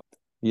 kind of,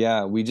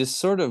 yeah, we just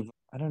sort of,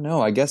 I don't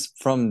know, I guess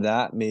from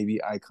that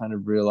maybe I kind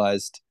of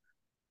realized,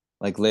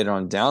 like later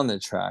on down the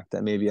track,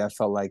 that maybe I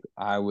felt like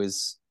I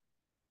was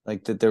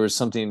like, that there was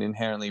something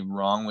inherently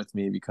wrong with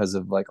me because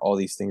of like all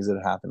these things that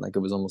had happened. Like it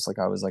was almost like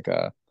I was like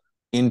a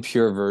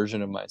impure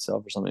version of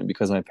myself or something,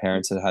 because my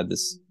parents had had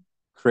this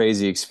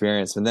crazy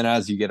experience. And then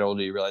as you get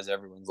older, you realize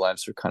everyone's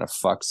lives are kind of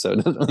fucked, so it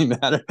doesn't really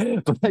matter.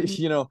 But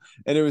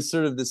and it was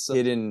sort of this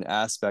hidden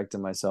aspect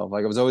of myself.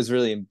 Like I was always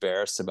really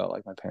embarrassed about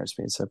like my parents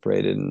being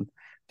separated and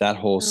that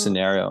whole Oh.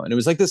 scenario. And it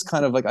was like this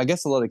kind of like, I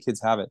guess a lot of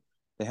kids have it.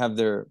 They have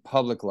their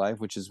public life,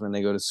 which is when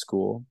they go to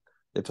school,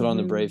 they put on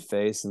the Mm-hmm. brave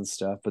face and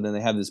stuff, but then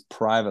they have this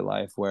private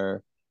life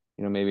where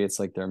maybe it's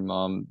like their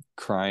mom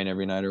crying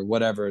every night or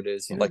whatever it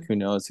is. Like who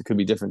knows? It could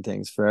be different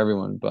things for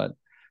everyone, but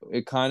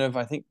it kind of,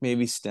 I think,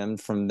 maybe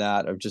stemmed from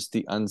that, of just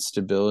the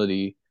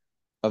instability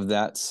of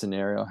that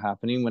scenario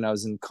happening when I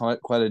was in quite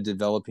a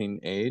developing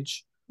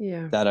age.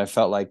 Yeah. That I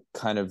felt like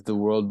kind of the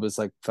world was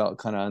like, felt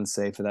kind of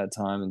unsafe at that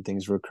time, and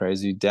things were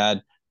crazy.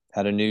 Dad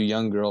had a new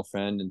young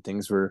girlfriend, and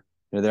things were,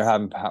 they're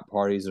having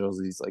parties. There was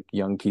these like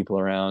young people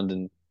around,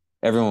 and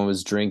everyone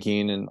was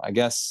drinking. And I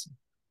guess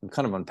I'm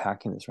kind of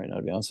unpacking this right now,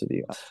 to be honest with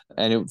you.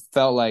 And it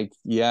felt like,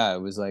 yeah,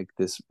 it was like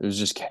this, it was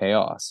just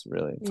chaos,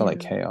 really. It felt like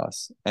Yeah.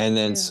 chaos. And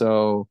then Yeah.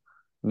 so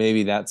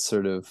maybe that's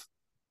sort of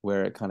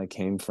where it kind of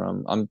came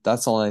from.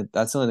 That's the only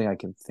thing I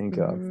can think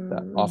of,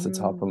 that off the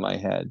top Mm-hmm. of my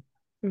head,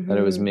 that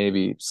it was Mm-hmm.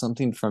 maybe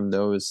something from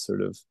those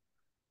sort of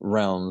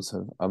realms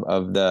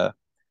of the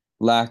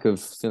lack of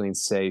feeling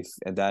safe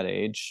at that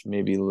age,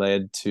 maybe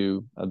led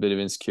to a bit of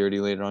insecurity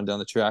later on down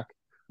the track.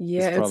 Is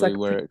Yeah, it's probably like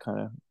where it kind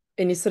of,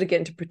 and you sort of get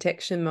into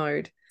protection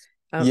mode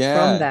from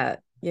yeah,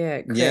 that. Yeah,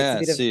 it creates a yeah,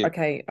 bit of, see,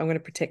 okay, I'm going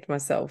to protect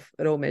myself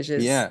at all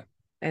measures. yeah,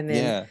 And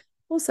then yeah,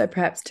 also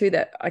perhaps too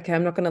that, okay,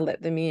 I'm not going to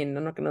let them in.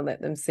 I'm not going to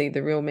let them see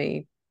the real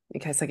me in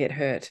case I get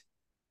hurt.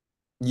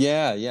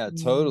 yeah, yeah,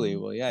 totally.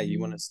 Mm, Well, yeah, you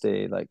want to mm,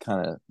 stay like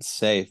kind of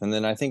safe. And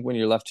then I think when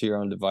you're left to your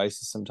own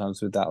devices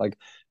sometimes with that, like,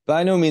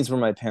 by no means were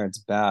my parents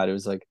bad. It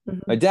was like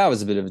my mhm, dad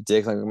was a bit of a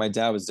dick. Like my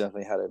dad was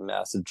definitely had a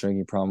massive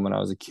drinking problem when I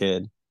was a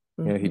kid.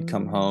 He'd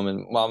come mhm. home,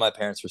 and while my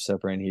parents were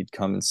separating, he'd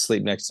come and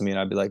sleep next to me, and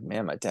I'd be like,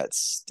 man, my dad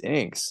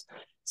stinks.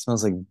 It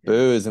smells like Yeah.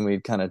 booze. And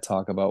we'd kind of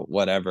talk about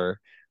whatever.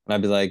 And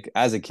I'd be like,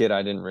 as a kid,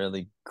 I didn't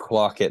really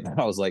clock it. And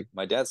I was like,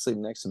 my dad's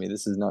sleeping next to me.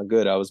 This is not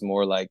good. I was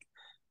more like,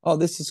 oh,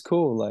 this is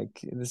cool. Like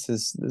this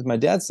is my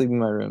dad sleeping in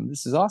my room.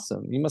 This is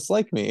awesome. You must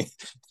like me.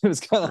 It was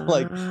kind of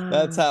like,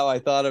 that's Ah, how I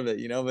thought of it.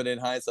 But in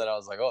hindsight, I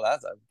was like, oh,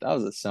 that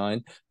was a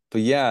sign.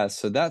 But yeah,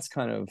 so that's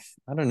kind of,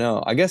 I don't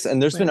know. I guess, and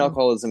there's been wow.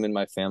 alcoholism in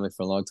my family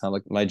for a long time.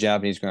 Like my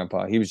Japanese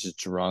grandpa, he was just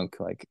drunk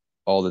like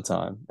all the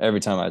time. Every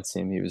time I'd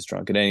see him, he was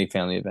drunk. At any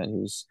family event, he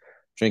was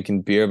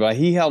drinking beer. But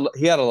he had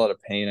a lot of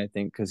pain, I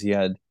think, because he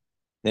had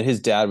that his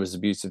dad was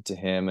abusive to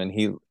him, and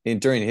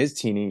during his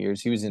teeny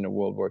years, he was in a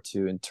World War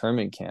II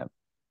internment camp,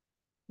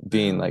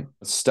 being like Wow.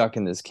 stuck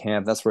in this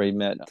camp. That's where he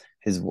met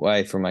his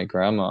wife, or my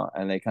grandma,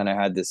 and they kind of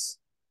had this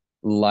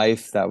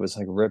life that was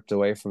like ripped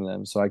away from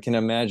them. So I can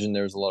imagine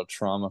there was a lot of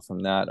trauma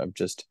from that, of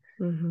just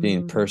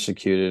being Hmm.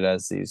 persecuted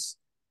as these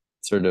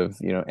sort of,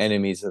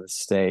 enemies of the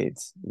state,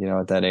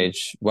 at that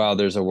age, while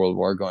there's a world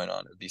war going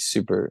on. It'd be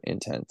super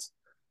intense.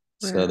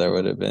 So there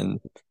would Wow. have been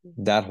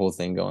that whole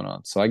thing going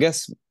on. So I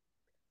guess,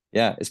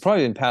 yeah, it's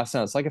probably been passed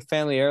down. It's like a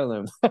family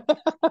heirloom.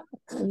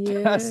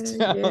 Yeah, Passed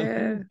down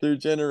yeah. through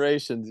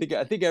generations.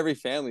 I think every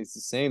family is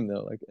the same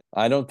though. Like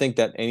I don't think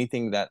that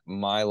anything that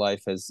my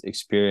life has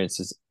experienced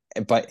is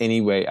by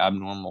any way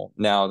abnormal.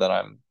 Now that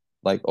I'm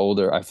like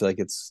older, I feel like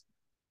it's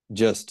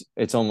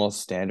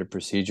almost standard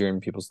procedure in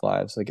people's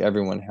lives. Like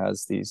everyone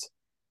has these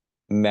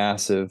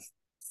massive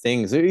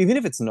things. Even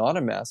if it's not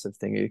a massive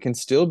thing, it can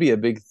still be a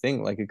big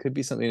thing. Like it could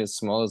be something as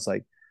small as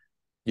like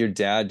your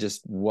dad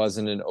just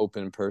wasn't an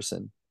open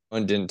person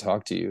and didn't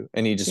talk to you,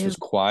 and he just Yeah, was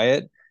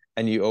quiet,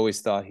 and you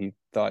always thought he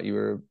thought you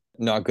were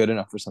not good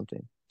enough for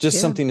something. Just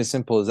yeah. something as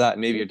simple as that.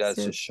 Maybe your That's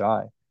dad's it. just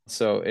shy.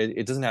 So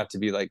it doesn't have to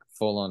be like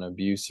full on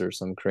abuse or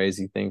some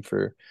crazy thing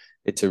for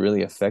it to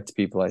really affect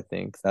people. I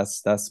think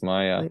that's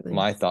my Completely.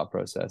 my thought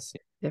process.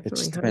 It Definitely,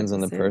 just depends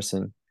on the 100%.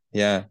 person.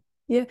 Yeah.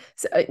 Yeah.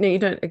 So no, you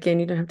don't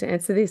have to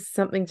answer this.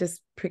 Something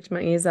just pricked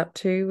my ears up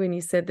too when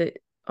you said that,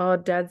 oh,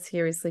 dad's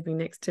here, he's sleeping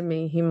next to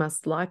me. He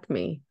must like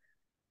me.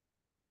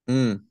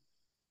 Mm,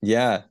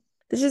 yeah.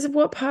 This is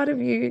what part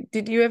of you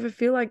did you ever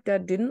feel like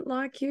dad didn't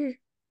like you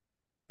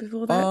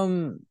before that?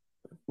 Um,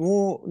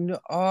 well, no,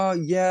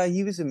 yeah,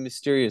 he was a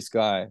mysterious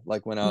guy.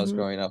 Like when I was Hmm.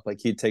 growing up, like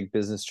he'd take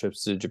business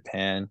trips to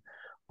Japan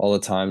all the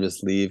time,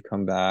 just leave,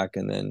 come back,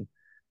 and then,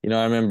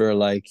 I remember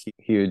like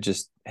he would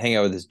just hang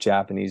out with his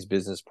Japanese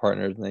business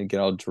partners, and they'd get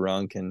all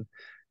drunk and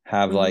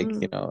have like,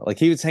 Mm. like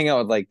he would hang out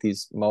with like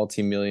these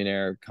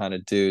multi-millionaire kind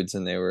of dudes,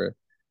 and they were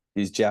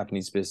these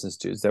Japanese business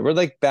dudes that were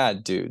like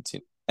bad dudes.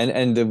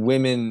 And the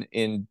women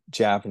in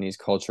Japanese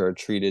culture are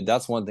treated.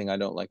 That's one thing I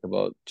don't like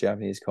about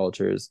Japanese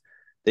culture is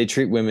they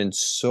treat women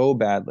so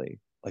badly.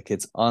 Like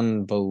it's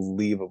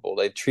unbelievable.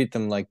 They treat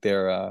them like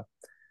they're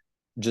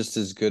just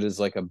as good as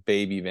like a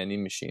baby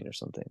vending machine or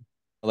something.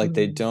 Like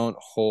they Mm. don't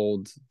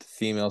hold the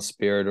female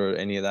spirit or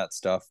any of that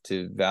stuff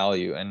to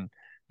value. And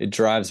it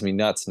drives me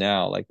nuts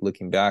now, like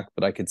looking back,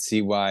 but I could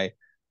see why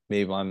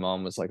maybe my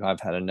mom was like,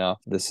 I've had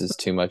enough. This is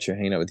too much. You're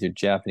hanging out with your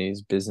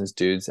Japanese business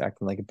dudes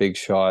acting like a big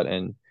shot.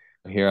 And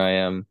here I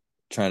am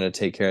trying to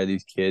take care of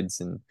these kids.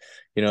 And,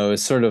 it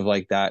was sort of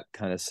like that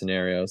kind of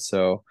scenario.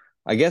 So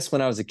I guess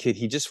when I was a kid,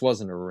 he just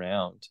wasn't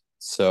around.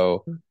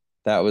 So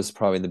that was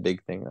probably the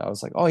big thing. I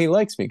was like, oh, he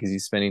likes me because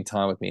he's spending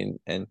time with me.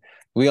 And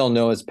we all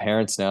know as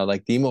parents now,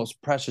 like the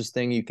most precious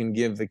thing you can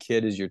give a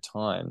kid is your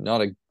time,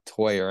 not a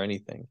toy or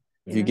anything.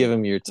 If you Yeah. give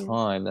them your Yeah.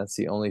 time, that's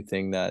the only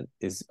thing that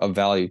is of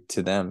value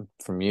to them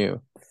from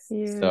you.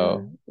 Yeah.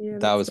 So Yeah, that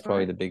that's was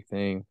probably right. the big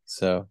thing.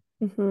 So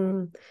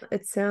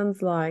It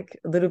sounds like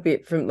a little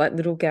bit from like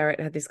little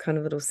Garrett had this kind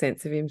of little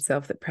sense of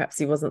himself that perhaps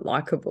he wasn't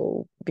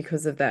likable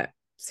because of that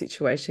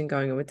situation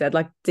going on with dad,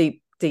 like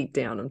deep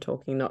down, I'm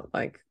talking, not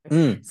like.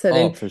 So oh,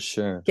 then for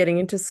sure. getting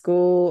into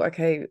school,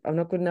 okay, I'm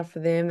not good enough for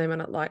them. They might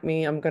not like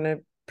me. I'm going to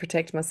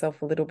protect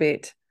myself a little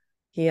bit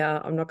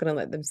here. I'm not going to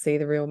let them see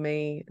the real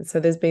me. And so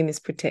there's been this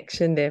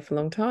protection there for a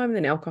long time. And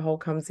then alcohol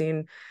comes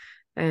in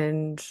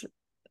and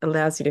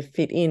allows you to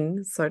fit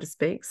in, so to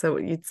speak. So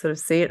you'd sort of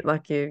see it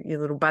like your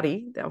little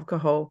buddy, the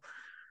alcohol,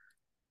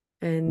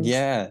 and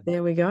Yeah.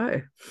 there we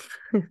go.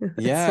 That's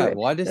Yeah. where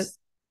Well, that.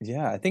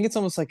 I think it's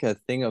almost like a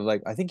thing of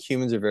like, I think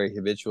humans are very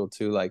habitual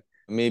too. Like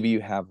maybe you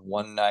have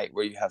one night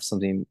where you have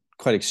something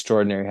quite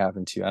extraordinary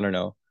happen to you. I don't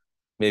know,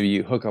 maybe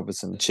you hook up with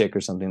some chick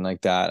or something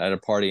like that at a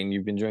party and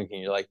you've been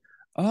drinking. You're like,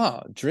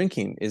 oh,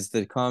 drinking is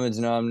the common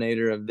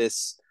denominator of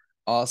this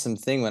awesome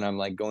thing when I'm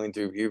like going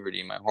through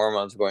puberty. My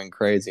hormones are going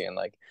crazy. And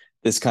like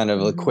this kind of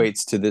Mhm.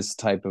 equates to this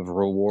type of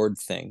reward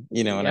thing.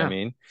 You know what I Yeah,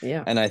 mean?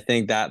 yeah. And I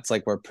think that's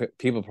like where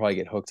people probably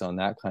get hooked on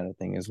that kind of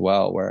thing as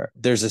well, where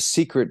there's a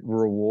secret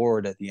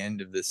reward at the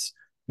end of this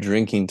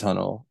drinking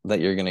tunnel that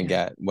you're going to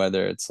Yeah. get,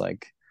 whether it's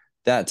like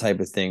that type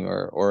of thing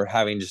or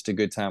having just a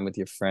good time with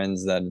your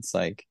friends that it's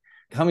like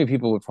how many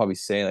people would probably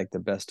say like the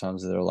best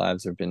times of their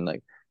lives have been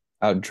like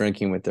out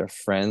drinking with their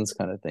friends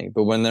kind of thing.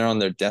 But when they're on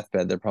their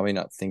deathbed, they're probably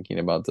not thinking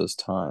about those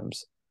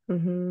times.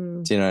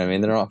 Hmm. Do you know what I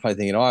mean? They're not probably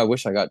thinking, oh, I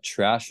wish I got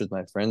trashed with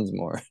my friends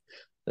more.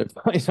 They're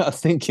probably not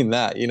thinking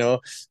that.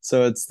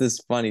 So it's this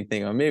funny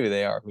thing. Or maybe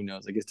they are, who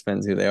knows? I guess it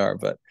depends who they are.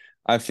 But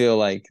I feel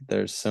like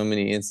there's so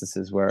many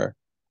instances where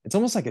it's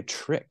almost like a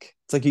trick.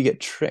 It's like you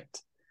get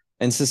tricked.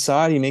 And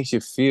society makes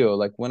you feel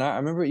like I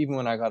remember even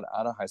when I got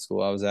out of high school,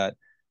 there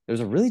was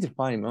a really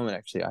defining moment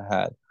actually I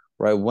had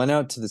where I went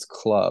out to this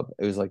club.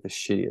 It was like the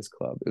shittiest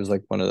club. It was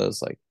like one of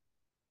those like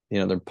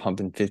they're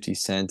pumping 50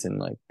 Cent and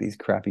like these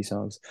crappy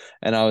songs.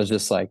 And I was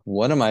just like,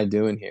 what am I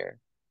doing here?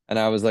 And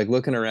I was like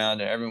looking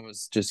around and everyone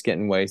was just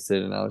getting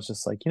wasted. And I was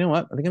just like, you know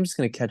what? I think I'm just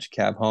going to catch a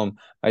cab home.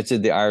 I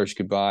did the Irish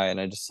goodbye and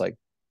I just like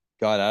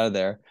got out of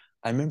there.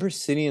 I remember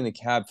sitting in the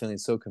cab feeling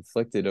so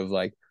conflicted of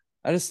like,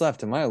 I just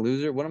left. Am I a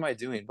loser? What am I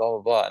doing? Blah,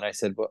 blah, blah. And I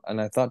said, and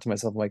I thought to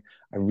myself, like,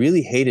 I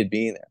really hated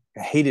being there.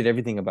 I hated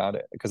everything about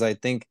it because I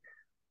think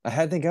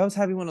I was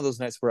having one of those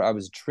nights where I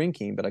was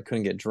drinking, but I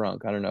couldn't get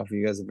drunk. I don't know if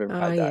you guys have ever Oh,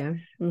 had that. yeah.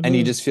 And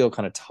you Hmm. just feel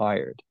kind of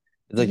tired.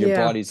 It's like your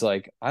Yeah. body's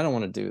like, I don't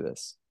want to do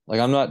this. Like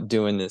I'm not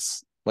doing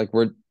this. Like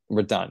we're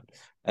done.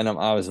 And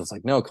I was just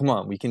like, no, come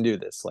on, we can do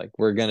this. Like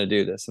we're gonna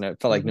do this. And it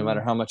felt like no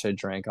matter Hmm. how much I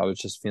drank, I was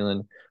just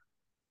feeling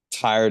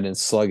tired and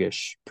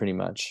sluggish pretty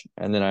much.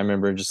 And then I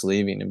remember just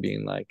leaving and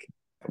being like,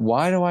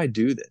 why do I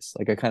do this?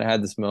 Like I kind of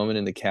had this moment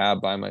in the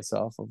cab by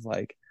myself of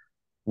like,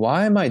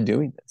 why am I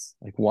doing this?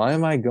 Like, why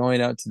am I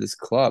going out to this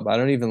club? I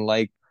don't even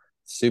like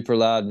super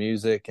loud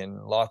music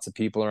and lots of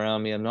people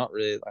around me. I don't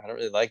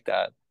really like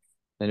that.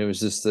 And it was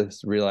just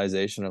this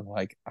realization of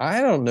like,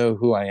 I don't know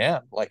who I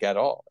am, like at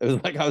all. It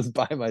was like I was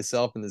by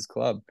myself in this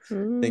club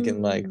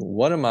thinking, like, Mm.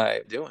 what am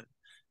I doing?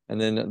 And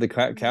then the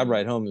cab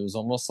ride home, it was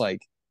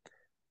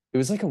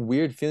like a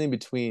weird feeling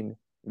between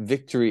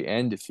victory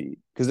and defeat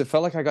because it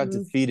felt like I got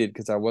Mm. defeated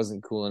because I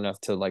wasn't cool enough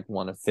to like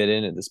want to fit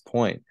in at this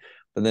point.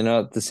 But then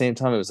at the same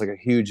time, it was like a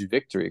huge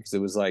victory because it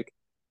was like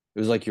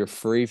you're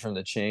free from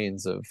the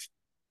chains of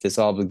this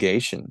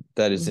obligation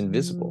that is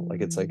invisible.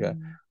 Like it's like a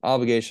Mhm.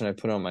 obligation I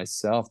put on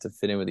myself to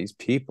fit in with these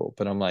people,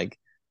 but I'm like,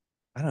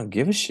 I don't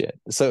give a shit.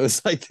 So it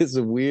was like this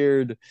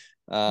weird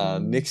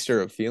Mm.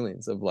 mixture of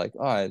feelings of like,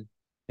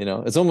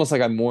 it's almost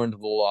like I mourned the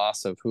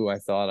loss of who I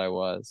thought I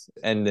was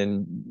and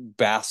then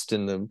basked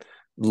in the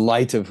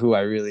light of who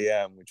I really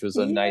am, which was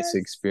a nice Yes.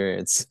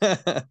 experience.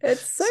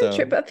 It's so true.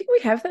 So But I think we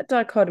have that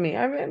dichotomy.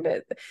 I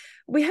remember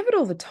we have it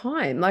all the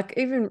time. Like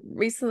even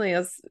recently, I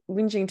was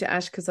whinging to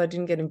Ash because I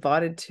didn't get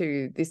invited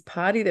to this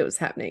party that was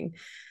happening.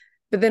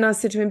 But then I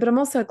said to him, but I'm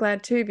also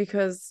glad too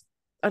because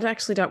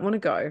actually don't want to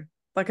go.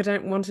 Like I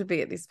don't want to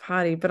be at this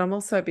party, but I'm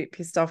also a bit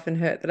pissed off and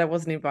hurt that I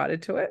wasn't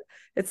invited to it.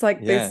 It's like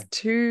yeah, there's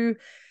two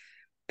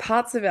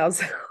parts of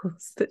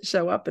ourselves that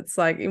show up. It's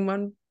like in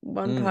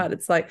one part,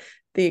 it's like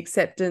the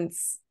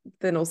acceptance,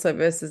 then also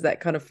versus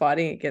that kind of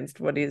fighting against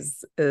what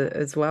is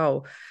as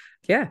well.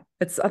 Yeah,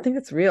 I think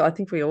it's real. I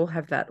think we all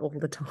have that all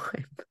the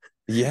time.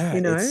 Yeah, You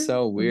it's know?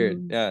 so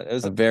weird. Yeah, it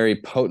was a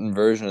very potent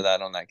version of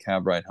that on that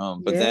cab ride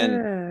home. But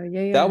then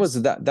Yeah. that was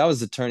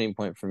the turning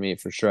point for me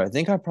for sure. I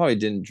think I probably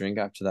didn't drink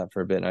after that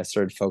for a bit, and I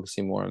started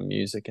focusing more on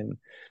music and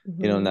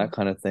and that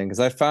kind of thing. Because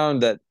I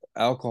found that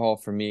alcohol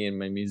for me in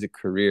my music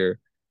career,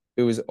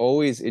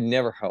 it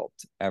never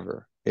helped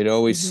ever. It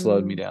always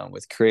slowed me down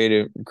with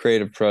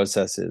creative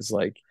processes.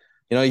 Like,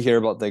 you hear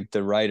about like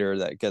the writer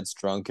that gets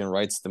drunk and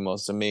writes the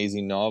most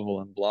amazing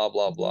novel and blah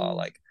blah blah.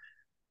 Like,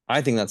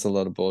 I think that's a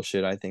load of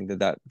bullshit. I think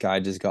that guy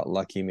just got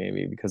lucky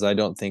maybe, because I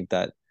don't think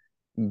that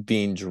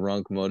being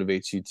drunk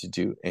motivates you to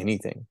do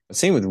anything.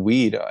 Same with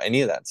weed,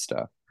 any of that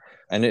stuff.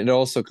 And it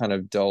also kind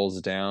of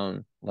dulls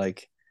down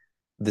like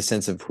the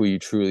sense of who you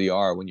truly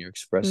are when you're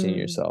expressing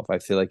yourself. I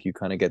feel like you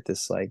kind of get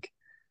this like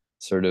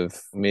sort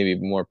of maybe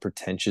more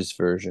pretentious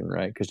version,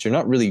 right? Because you're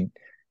not really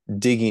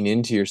digging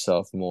into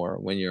yourself more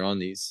when you're on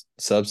these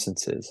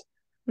substances.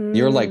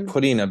 You're like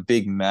putting a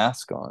big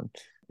mask on.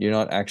 You're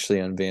not actually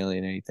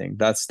unveiling anything.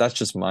 That's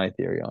just my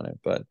theory on it.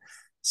 But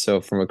so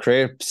from a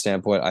creative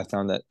standpoint, I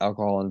found that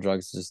alcohol and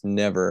drugs just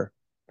never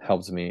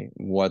helped me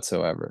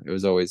whatsoever. It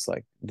was always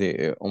like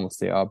almost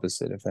the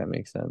opposite, if that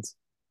makes sense.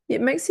 It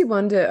makes you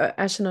wonder.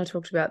 Ash and I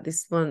talked about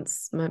this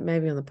once,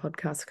 maybe on the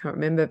podcast, I can't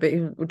remember, but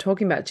we're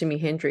talking about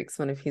Jimi Hendrix,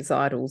 one of his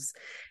idols,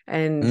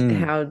 and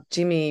how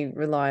Jimmy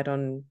relied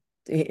on,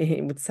 he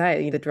would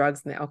say the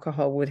drugs and the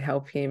alcohol would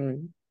help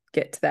him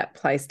get to that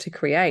place to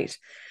create.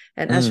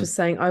 And Ash was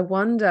saying, I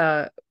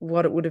wonder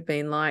what it would have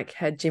been like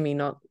had Jimmy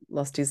not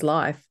lost his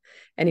life.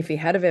 And if he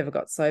had have ever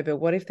got sober,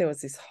 what if there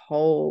was this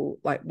whole,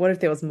 like, what if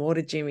there was more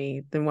to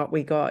Jimmy than what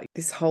we got?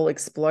 This whole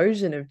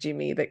explosion of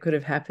Jimmy that could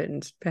have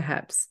happened,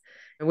 perhaps,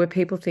 where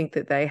people think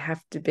that they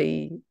have to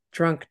be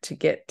drunk to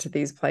get to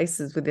these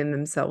places within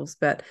themselves.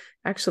 But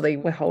actually,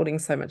 we're holding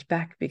so much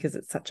back because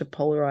it's such a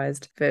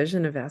polarized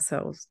version of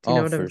ourselves. Do you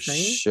know what I'm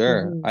saying? For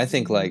sure. I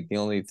think like the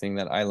only thing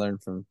that I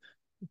learned from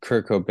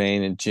Kurt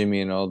Cobain and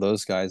Jimmy and all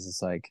those guys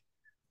is like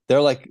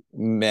they're like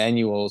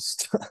manuals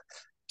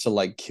to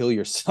like kill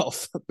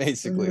yourself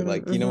basically.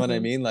 Like, you know what I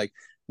mean? Like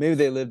maybe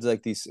they lived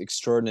like these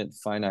extraordinary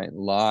finite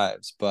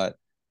lives, but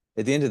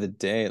at the end of the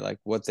day, like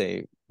what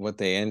they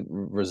end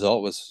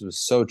result was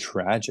so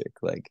tragic.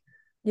 Like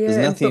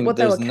yeah, but what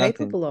they were there's nothing.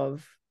 capable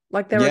of,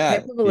 like they were Yeah,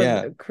 capable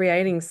yeah, of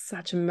creating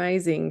such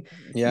amazing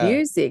yeah.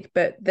 music,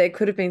 but there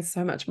could have been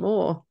so much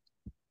more.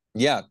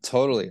 Yeah,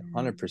 totally,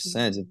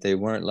 100%. If they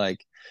weren't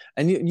like,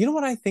 and you know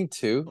what I think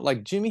too?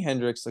 Like Jimi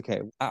Hendrix,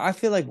 okay, I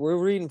feel like we're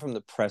reading from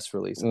the press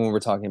release when we're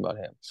talking about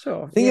him.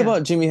 Sure. Think Yeah.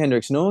 about Jimi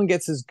Hendrix. No one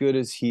gets as good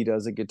as he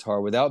does at guitar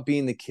without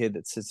being the kid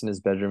that sits in his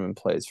bedroom and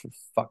plays for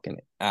fucking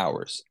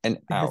hours and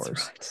hours.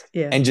 That's right.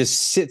 Yeah. And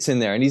just sits in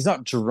there, and he's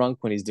not drunk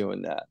when he's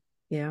doing that.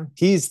 Yeah.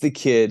 He's the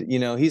kid,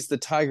 he's the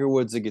Tiger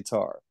Woods of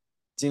guitar.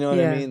 Do you know what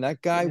I Yeah. mean?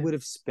 That guy would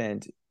have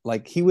spent,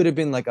 like, he would have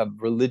been like a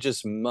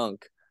religious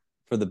monk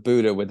for the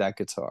Buddha with that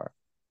guitar.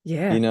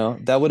 Yeah.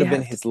 That would have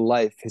been his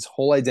life, his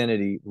whole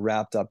identity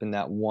wrapped up in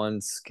that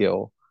one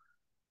skill.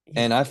 Yeah.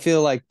 And I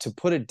feel like to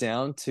put it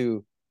down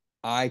to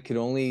I could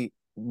only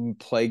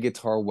play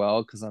guitar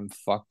well because I'm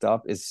fucked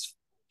up is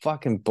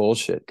fucking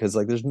bullshit. Because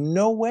like there's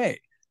no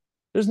way.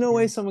 There's no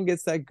way someone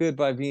gets that good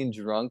by being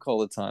drunk all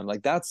the time.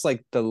 Like that's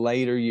like the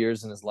later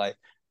years in his life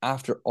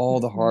after all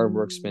the hard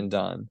work's been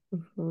done,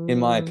 in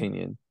my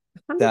opinion.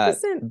 100%. That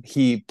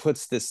he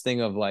puts this thing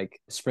of like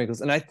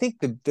sprinkles. And I think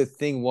the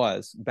thing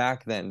was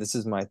back then, this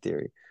is my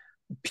theory,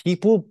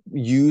 people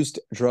used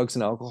drugs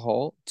and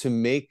alcohol to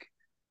make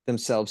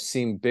themselves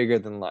seem bigger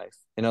than life.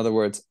 In other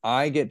words,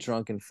 I get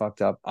drunk and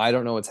fucked up. I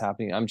don't know what's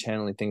happening. I'm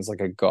channeling things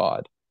like a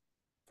god,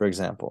 for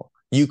example.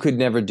 You could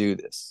never do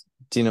this.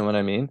 Do you know what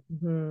I mean?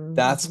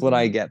 That's what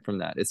I get from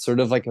that. It's sort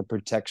of like a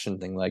protection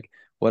thing. Like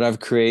what I've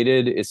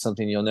created is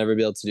something you'll never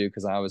be able to do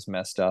because I was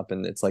messed up,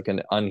 and it's like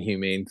an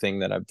unhumane thing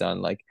that I've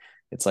done. Like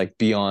it's like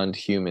beyond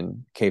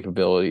human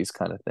capabilities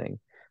kind of thing.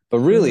 But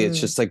really, it's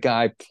just a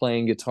guy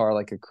playing guitar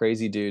like a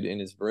crazy dude in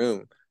his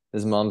room.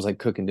 His mom's like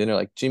cooking dinner,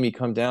 like, Jimmy,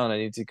 come down. I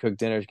need to cook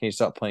dinner. Can you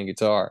stop playing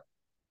guitar?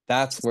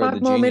 That's It's where the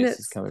genius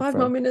is coming five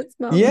from. more minutes,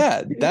 Mum.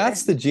 Yeah,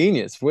 that's the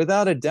genius,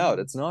 without a doubt.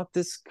 It's not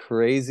this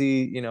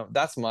crazy,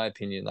 that's my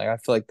opinion. Like, I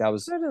feel like that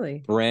was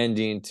Totally.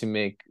 branding to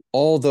make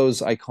all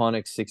those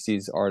iconic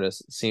 60s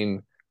artists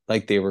seem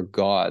like they were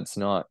gods,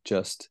 not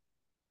just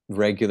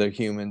regular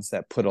humans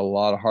that put a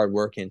lot of hard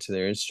work into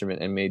their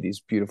instrument and made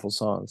these beautiful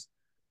songs.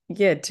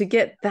 Yeah, to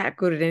get that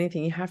good at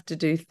anything, you have to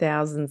do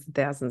thousands and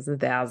thousands and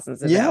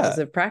thousands of hours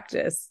of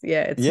practice.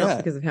 Yeah, it's not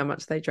because of how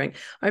much they drank.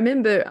 I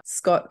remember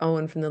Scott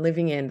Owen from The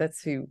Living End,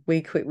 that's who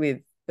we quit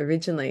with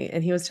originally,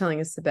 and he was telling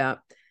us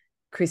about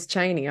Chris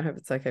Cheney. I hope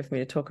it's okay for me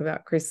to talk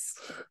about Chris.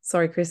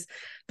 Sorry, Chris,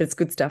 but it's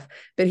good stuff.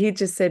 But he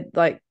just said,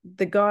 like,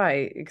 the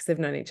guy, because they've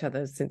known each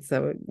other since they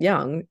were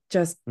young,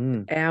 just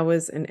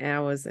hours and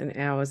hours and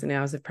hours and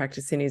hours of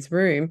practice in his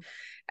room.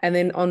 And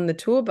then on the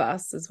tour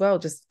bus as well,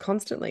 just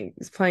constantly,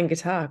 he's playing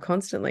guitar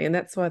constantly. And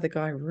that's why the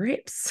guy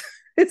rips.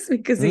 It's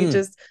because he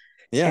just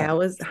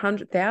hours,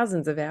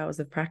 thousands of hours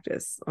of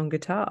practice on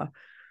guitar.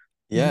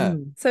 Yeah.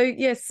 So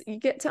yes, you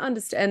get to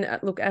understand.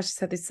 Look, Ash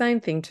had the same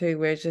thing too,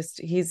 where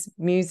just his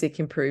music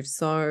improved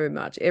so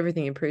much,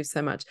 everything improved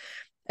so much.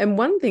 And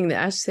one thing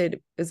that Ash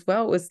said as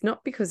well was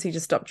not because he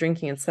just stopped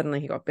drinking and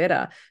suddenly he got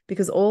better,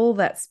 because all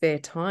that spare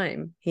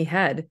time he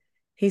had,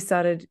 he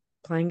started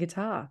playing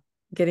guitar,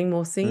 getting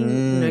more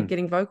singing,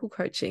 getting vocal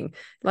coaching,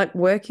 like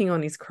working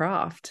on his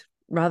craft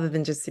rather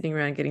than just sitting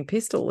around getting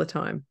pissed all the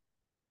time.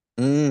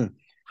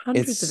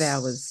 Hundreds of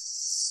hours.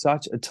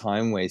 Such a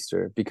time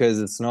waster, because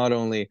it's not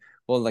only,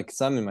 well, like,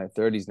 I'm in my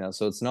 30s now,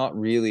 so it's not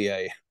really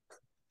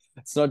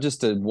it's not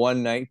just a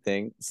one night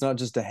thing. It's not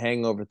just a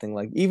hangover thing.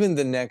 Like, even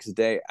the next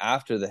day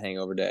after the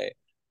hangover day,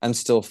 I'm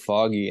still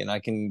foggy, and I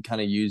can kind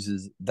of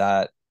use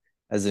that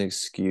as an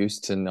excuse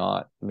to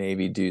not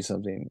maybe do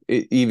something,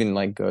 even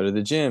like go to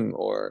the gym,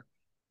 or,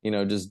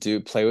 just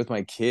play with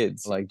my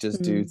kids, like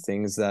just do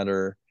things that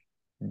are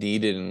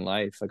needed in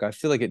life. Like, I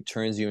feel like it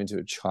turns you into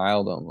a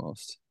child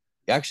almost.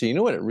 Actually, you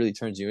know what it really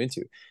turns you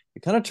into?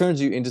 It kind of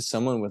turns you into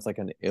someone with like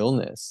an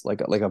illness,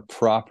 like a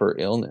proper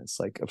illness,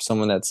 like of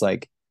someone that's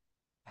like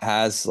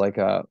has like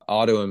a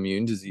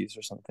autoimmune disease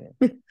or something.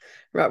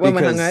 Right, when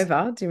we're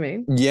hungover, do you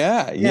mean?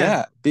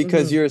 Yeah.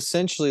 Because you're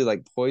essentially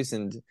like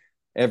poisoned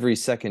every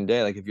second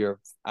day. Like, if you're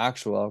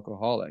actual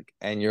alcoholic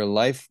and your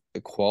life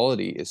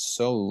equality is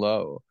so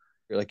low,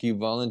 you're like, you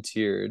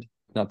volunteered,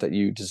 not that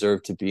you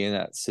deserve to be in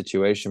that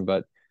situation,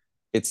 but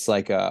it's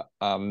like a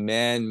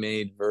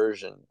man-made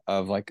version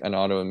of like an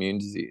autoimmune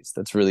disease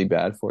that's really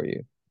bad for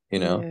you,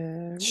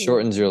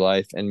 shortens your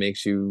life and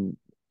makes you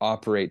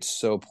operate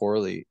so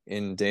poorly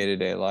in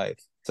day-to-day life.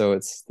 So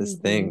it's this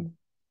thing.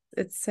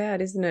 It's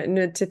sad, isn't it?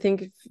 And to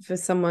think for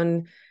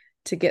someone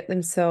to get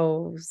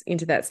themselves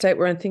into that state,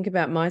 where I think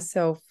about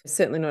myself,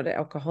 certainly not at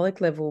alcoholic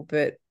level,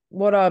 but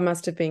what I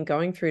must have been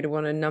going through to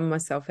want to numb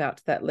myself out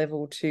to that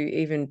level to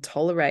even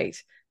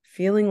tolerate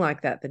feeling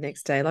like that the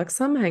next day. Like,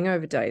 some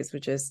hangover days were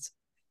just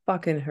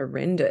fucking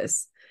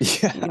horrendous.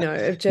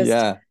 Of just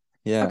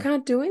I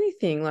can't do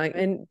anything, like,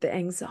 and the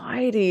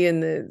anxiety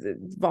and the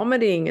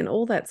vomiting and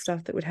all that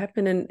stuff that would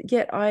happen, and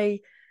yet I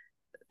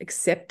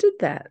accepted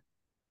that.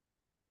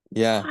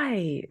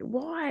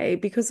 Why?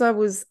 Because I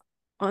was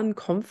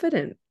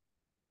unconfident,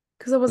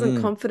 because I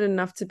wasn't confident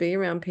enough to be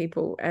around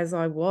people as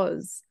I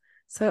was.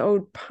 So I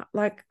would,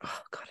 like,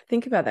 oh God,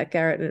 think about that,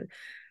 Garrett, and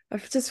I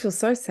just feel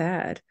so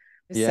sad.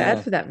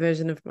 Sad for that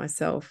version of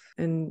myself,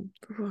 and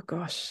oh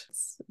gosh,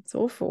 it's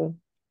awful.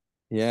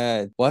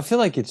 Yeah. Well, I feel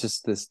like it's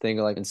just this thing,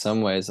 like, in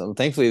some ways,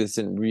 thankfully this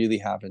didn't really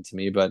happen to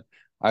me, but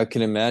I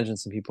can imagine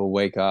some people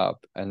wake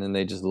up and then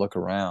they just look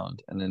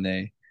around and then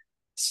they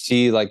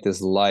see like this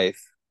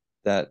life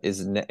that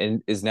is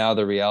now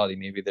the reality.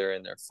 Maybe they're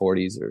in their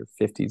 40s or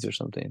 50s or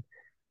something.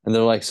 And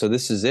they're like, so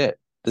this is it.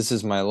 This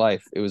is my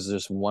life. It was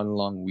just one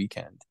long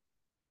weekend,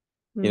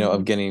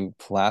 of getting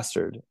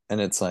plastered. And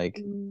it's like,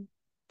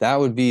 that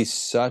would be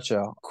such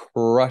a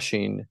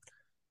crushing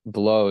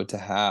blow to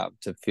have,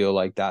 to feel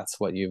like that's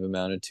what you've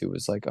amounted to,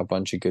 was like a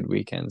bunch of good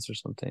weekends or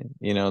something,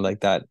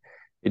 like that.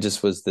 It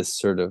just was this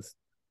sort of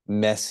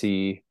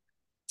messy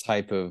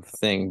type of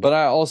thing. But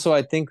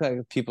I think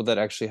like people that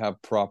actually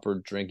have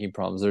proper drinking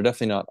problems, they're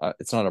definitely not,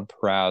 it's not a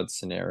proud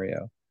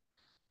scenario.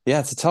 Yeah,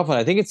 it's a tough one.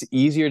 I think it's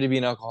easier to be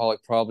an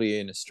alcoholic probably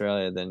in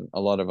Australia than a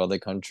lot of other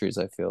countries,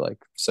 I feel like,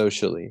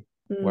 socially,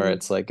 where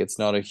it's like it's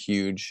not a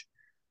huge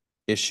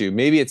issue.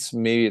 Maybe it's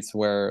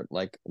where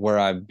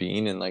I've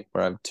been and like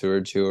where I've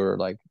toured to, or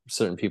like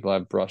certain people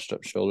I've brushed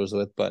up shoulders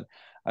with, but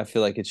I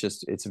feel like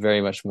it's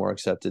very much more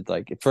accepted,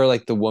 like for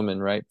like the woman,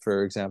 right,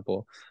 for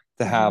example,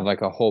 to have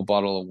like a whole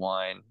bottle of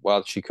wine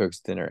while she cooks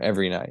dinner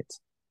every night.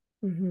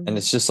 And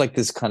it's just like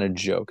this kind of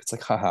joke. It's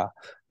like, haha,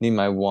 need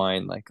my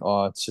wine. Like,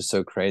 oh, it's just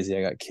so crazy.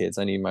 I got kids.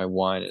 I need my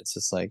wine. It's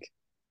just like,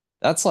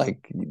 that's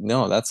like,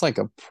 no, that's like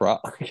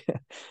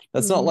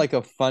that's not like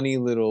a funny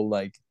little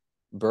like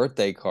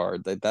birthday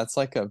card. That's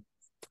like a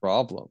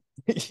problem.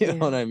 You know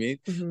what I mean?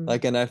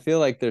 Like, and I feel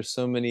like there's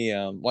so many,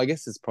 well, I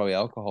guess it's probably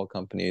alcohol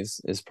companies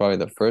is probably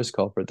the first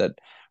culprit that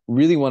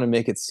really want to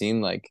make it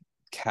seem like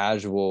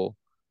casual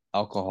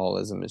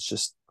alcoholism is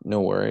just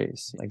no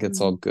worries. Like,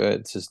 it's all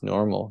good. It's just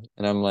normal.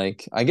 And I'm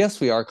like, I guess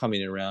we are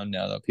coming around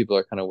now, though. People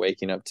are kind of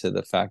waking up to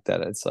the fact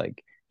that it's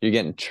like you're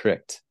getting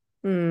tricked.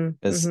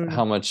 Is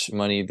how much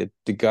money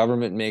the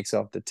government makes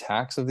off the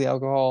tax of the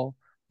alcohol,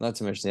 not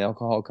to mention the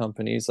alcohol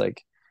companies.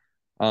 Like,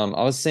 I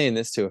was saying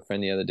this to a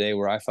friend the other day,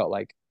 where I felt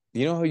like,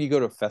 how you go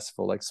to a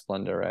festival like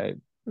Splendor, right?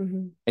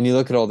 And you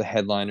look at all the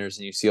headliners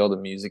and you see all the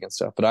music and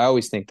stuff. But I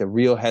always think the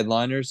real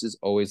headliners is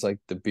always like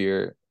the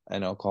beer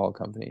and alcohol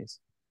companies.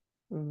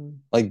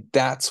 Like,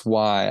 that's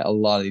why a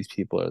lot of these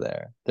people are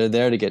there. They're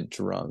there to get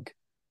drunk,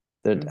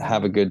 to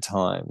have a good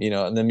time,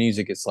 and the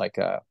music is like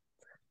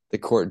the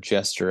court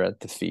jester at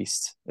the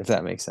feast, if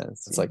that makes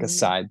sense. It's like a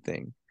side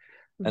thing.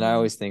 And I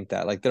always think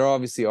that, like, there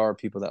obviously are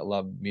people that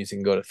love music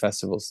and go to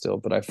festivals still,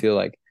 but I feel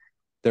like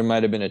there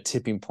might have been a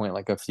tipping point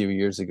like a few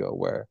years ago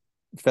where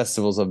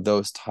festivals of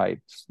those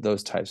types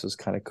was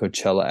kind of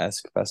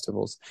Coachella-esque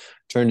festivals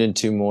turned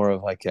into more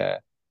of like a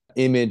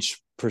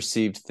image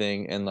perceived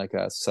thing and like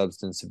a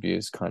substance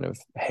abuse kind of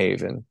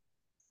haven,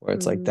 where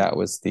it's like that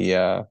was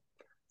the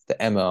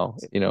MO,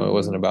 it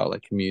wasn't about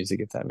like music,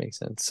 if that makes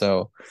sense.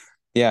 So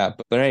yeah,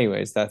 but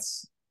anyways,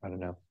 I don't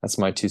know. That's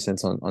my 2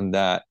 cents on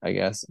that, I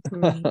guess.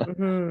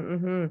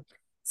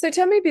 So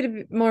tell me a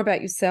bit more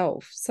about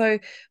yourself. So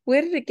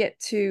where did it get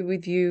to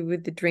with you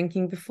with the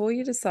drinking before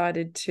you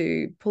decided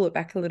to pull it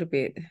back a little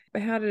bit?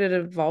 How did it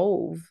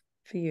evolve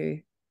for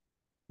you?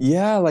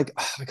 Yeah, like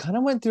I kind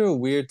of went through a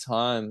weird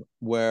time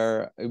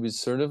where it was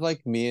sort of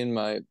like me and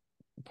my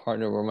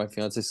partner, or my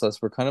fiance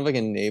Celeste, were kind of like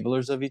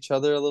enablers of each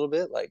other a little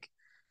bit, like,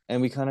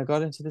 and we kind of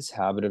got into this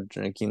habit of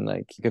drinking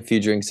like a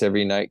few drinks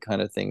every night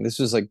kind of thing. This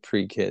was like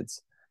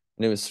pre-kids,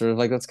 and it was sort of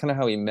like that's kind of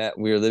how we met.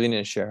 We were living in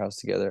a share house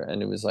together,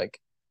 and it was like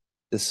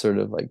this sort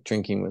of like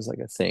drinking was like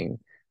a thing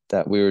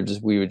that we would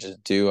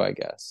just do, I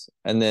guess.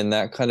 And then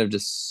that kind of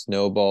just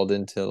snowballed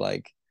into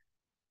like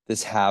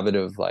this habit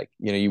of like,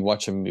 you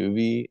watch a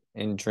movie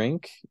and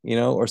drink,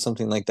 or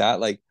something like that,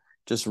 like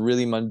just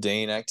really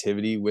mundane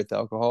activity with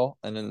alcohol.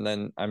 And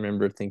then I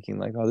remember thinking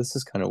like, oh, this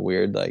is kind of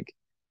weird. Like,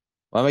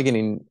 why am I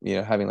getting,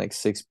 having like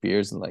 6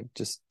 beers and like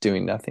just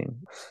doing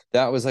nothing?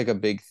 That was like a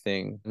big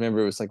thing. I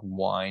remember it was like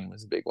wine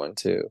was a big one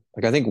too.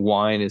 Like I think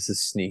wine is a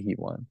sneaky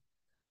one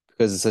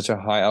because it's such a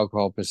high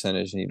alcohol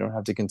percentage and you don't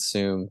have to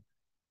consume,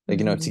 like,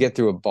 to get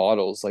through a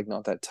bottle is like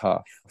not that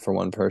tough for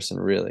one person,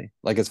 really.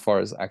 Like as far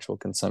as actual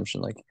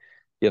consumption, like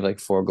you have like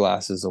 4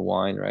 glasses of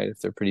wine, right? If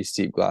they're pretty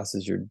steep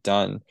glasses, you're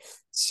done.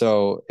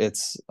 So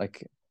it's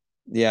like,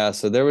 yeah,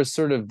 so there was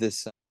sort of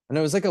this, and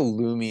it was like a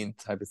looming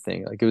type of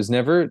thing. Like it was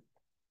never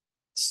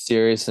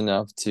serious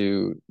enough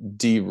to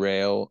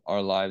derail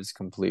our lives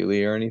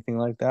completely or anything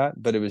like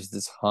that, but it was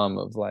this hum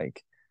of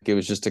like, it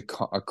was just a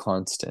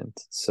constant.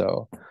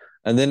 So,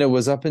 and then it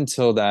was up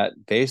until that,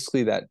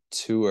 basically that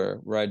tour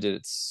where I did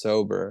it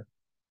sober,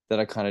 that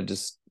I kind of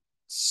just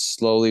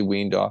slowly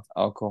weaned off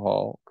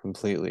alcohol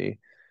completely.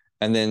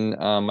 And then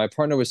my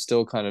partner was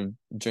still kind of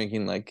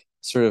drinking like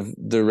sort of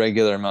the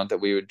regular amount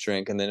that we would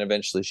drink. And then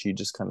eventually she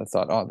just kind of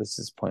thought, oh, this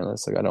is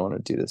pointless. Like, I don't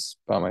want to do this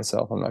by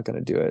myself. I'm not going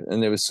to do it.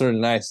 And it was sort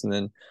of nice. And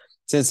then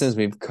since then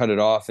we've cut it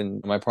off.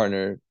 And my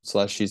partner,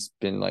 Celeste, she's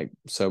been like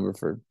sober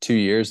for 2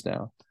 years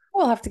now.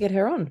 We'll have to get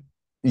her on.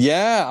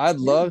 Yeah, I'd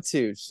Yeah. love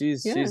to.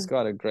 She's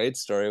got a great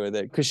story with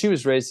it because she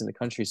was raised in the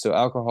country. So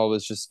alcohol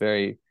was just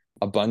very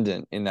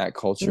abundant in that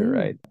culture,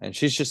 right? And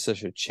she's just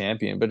such a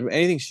champion. But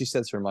anything she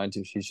sets her mind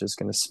to, she's just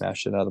going to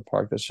smash it out of the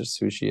park. That's just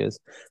who she is.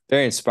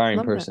 Very inspiring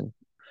Love person. that.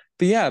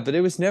 But yeah, but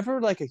it was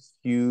never like a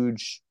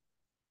huge,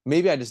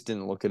 maybe I just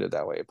didn't look at it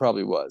that way. It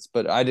probably was,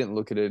 but I didn't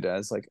look at it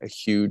as like a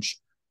huge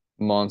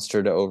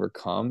monster to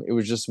overcome. It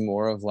was just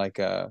more of like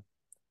a,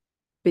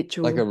 like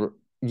Ritual. a,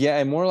 yeah,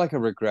 and more like a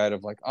regret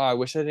of like, oh, I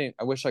wish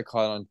I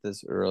caught on to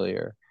this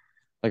earlier.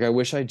 Like, I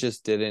wish I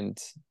just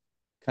didn't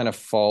kind of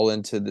fall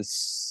into the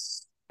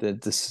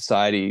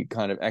society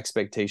kind of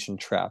expectation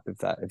trap,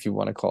 if you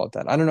want to call it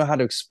that. I don't know how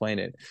to explain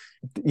it.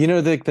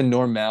 The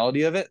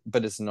normality of it,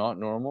 but it's not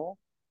normal.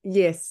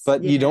 Yes.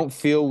 But you Yeah. don't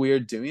feel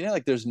weird doing it.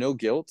 Like there's no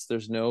guilt.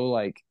 There's no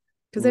like,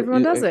 Because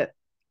everyone does it.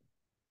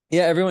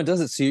 yeah, everyone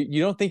does it. So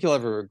you don't think you'll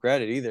ever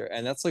regret it either.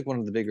 And that's like one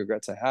of the big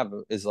regrets I have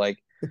is like,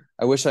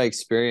 I wish I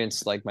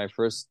experienced like my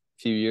first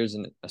few years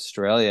in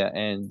Australia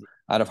and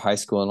out of high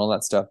school and all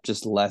that stuff,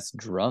 just less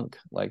drunk,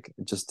 like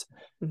just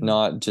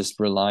not just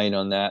relying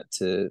on that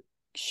to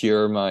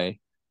cure my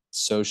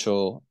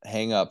social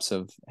hangups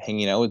of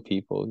hanging out with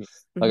people.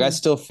 Like I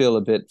still feel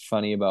a bit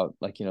funny about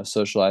like,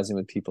 socializing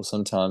with people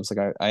sometimes.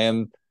 Like I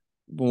am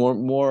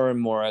more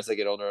and more as I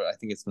get older. I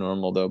think it's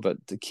normal though, but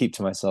to keep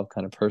to myself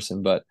kind of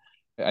person. But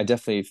I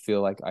definitely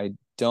feel like I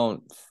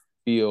don't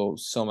feel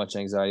so much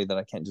anxiety that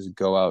I can't just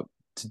go out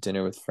to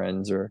dinner with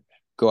friends or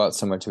go out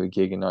somewhere to a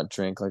gig and not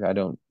drink. Like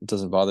it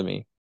doesn't bother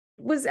me.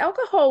 Was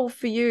alcohol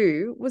for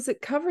you, was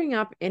it covering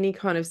up any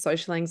kind of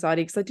social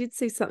anxiety? Because I did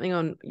see something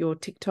on your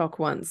TikTok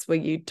once where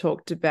you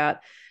talked about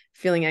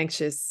feeling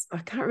anxious. I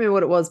can't remember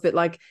what it was, but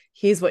like,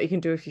 here's what you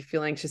can do if you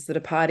feel anxious at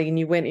a party. And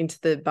you went into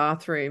the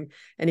bathroom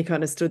and you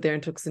kind of stood there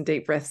and took some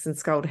deep breaths and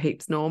sculled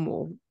heaps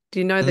normal. Do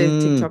you know the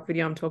TikTok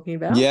video I'm talking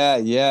about? Yeah.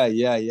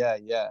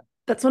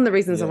 That's one of the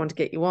reasons I Yeah. want to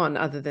get you on,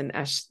 other than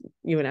Ash,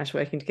 you and Ash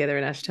working together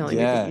and Ash telling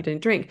me that Yeah. you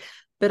didn't drink.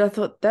 But I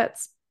thought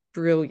that's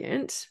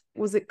brilliant.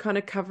 Was it kind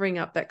of covering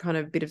up that kind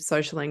of bit of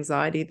social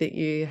anxiety that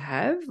you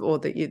have, or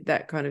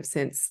that kind of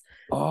sense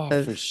Oh,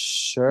 of, for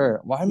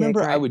sure. Well, I yeah,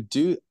 remember great.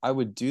 I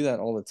would do that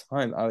all the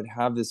time. I would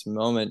have this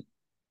moment.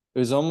 It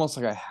was almost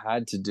like I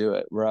had to do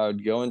it where I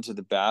would go into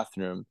the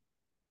bathroom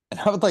and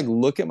I would like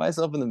look at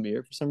myself in the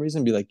mirror for some reason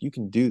and be like, you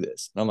can do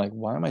this. And I'm like,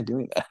 why am I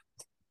doing that?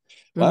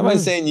 Why am I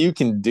saying you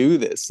can do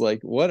this?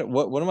 Like, what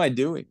am I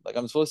doing? Like,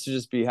 I'm supposed to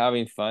just be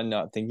having fun,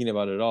 not thinking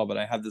about it at all. But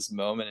I had this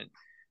moment, and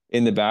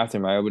in the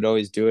bathroom, I would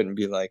always do it and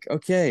be like,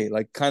 okay,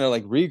 like kind of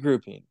like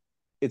regrouping.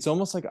 It's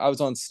almost like I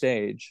was on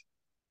stage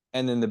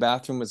and then the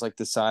bathroom was like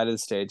the side of the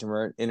stage and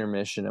we're at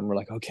intermission and we're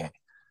like, okay,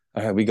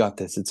 all right, we got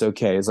this. It's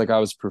okay. It's like I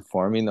was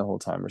performing the whole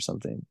time or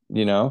something,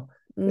 you know,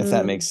 if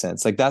that makes Mm.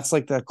 sense. Like that's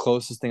like the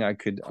closest thing I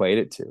could equate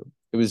it to.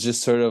 It was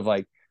just sort of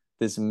like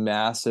this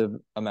massive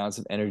amounts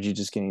of energy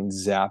just getting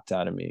zapped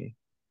out of me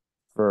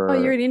Oh,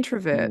 you're for an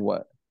introvert.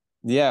 what,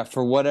 yeah,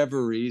 for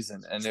whatever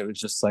reason. And it was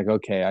just like,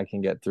 okay, I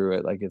can get through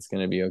it. Like it's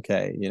going to be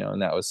okay, you know,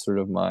 and that was sort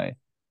of my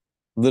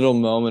little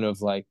moment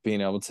of like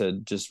being able to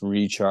just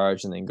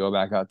recharge and then go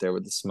back out there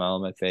with a smile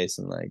on my face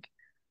and like,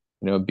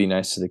 you know, be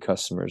nice to the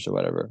customers or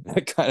whatever.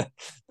 That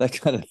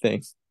kind of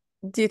thing.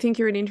 Do you think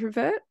you're an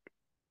introvert?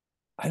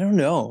 I don't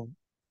know.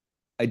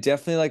 I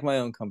definitely like my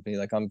own company.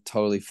 Like I'm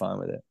totally fine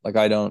with it. Like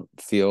I don't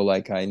feel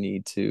like I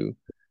need to,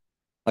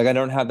 like I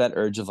don't have that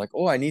urge of like,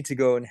 oh, I need to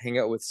go and hang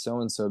out with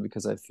so and so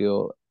because I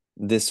feel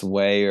this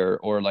way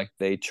or like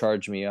they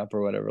charge me up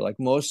or whatever. Like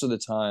most of the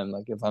time,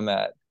 like if I'm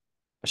at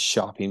a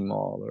shopping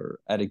mall or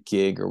at a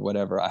gig or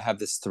whatever, I have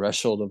this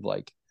threshold of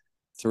like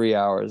 3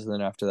 hours. And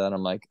then after that,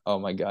 I'm like, oh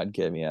my God,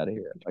 get me out of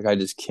here. Like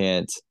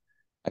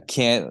I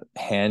can't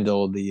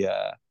handle the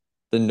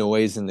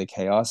noise and the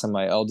chaos. And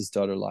my eldest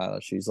daughter,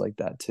 Lila, she's like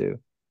that too.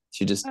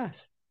 She just Ah,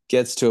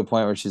 gets to a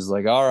point where she's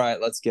like, all right,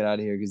 let's get out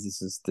of here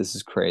because this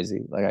is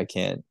crazy. Like I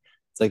can't.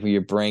 It's like when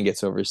your brain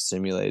gets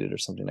overstimulated or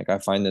something. Like I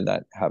find that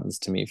that happens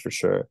to me for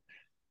sure.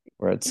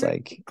 Where it's you're a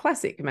like,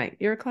 classic, mate.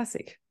 You're a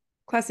classic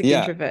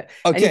yeah, introvert.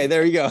 And okay, you,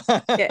 there you go.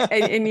 yeah,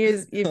 and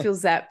you feel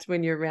zapped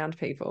when you're around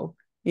people.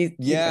 You know,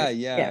 Yeah,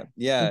 yeah.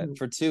 yeah. Mhm.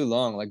 For too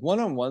long. Like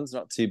one-on-one's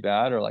not too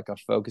bad, or like a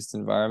focused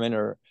environment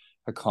or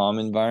a calm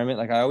environment.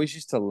 Like I always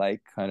used to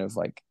like kind of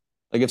like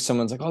if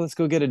someone's like, oh, let's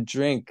go get a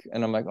drink.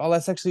 And I'm like, oh,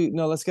 let's actually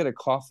no, let's get a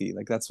coffee.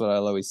 Like that's what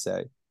I'll always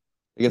say.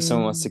 Like if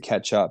someone wants to Mm.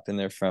 catch up and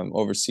they're from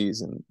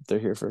overseas and they're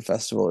here for a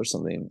festival or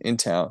something in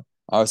town,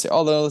 I would say,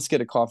 oh no, let's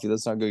get a coffee.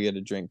 Let's not go get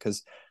a drink.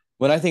 Because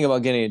when I think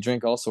about getting a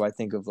drink, also I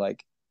think of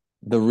like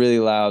the really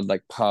loud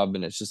like pub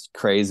and it's just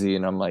crazy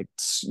and I'm like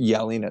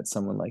yelling at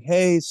someone like,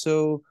 hey,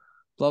 so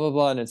blah blah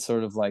blah. And it's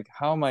sort of like,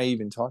 how am I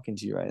even talking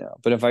to you right now?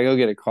 But if I go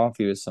get a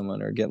coffee with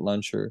someone or get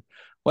lunch or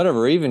whatever,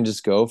 or even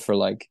just go for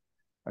like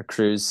a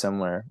cruise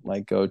somewhere,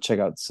 like go check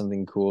out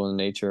something cool in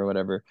nature or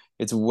whatever,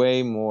 it's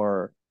way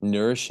more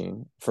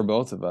nourishing for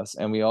both of us.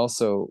 And we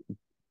also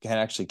can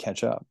actually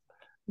catch up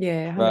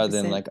Yeah, rather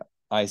than 100%. like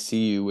I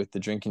see you with the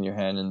drink in your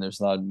hand and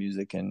there's loud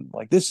music and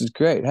like this is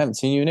great. I haven't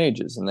seen you in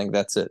ages. And like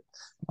that's it.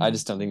 I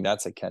just don't think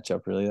that's a catch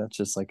up really. That's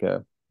just like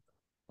a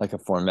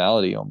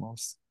formality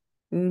almost.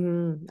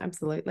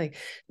 Absolutely.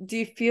 Do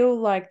you feel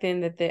like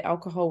then that the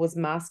alcohol was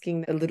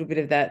masking a little bit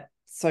of that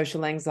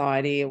social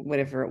anxiety or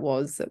whatever it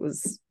was that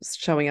was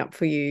showing up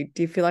for you?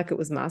 Do you feel like it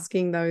was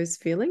masking those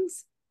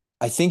feelings?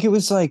 I think it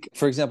was like,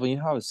 for example, you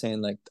know how I was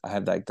saying like I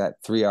had like that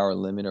 3 hour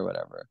limit or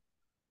whatever.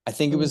 I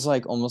think it Mm. was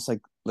like almost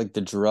like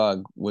the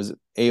drug was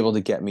able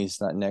to get me to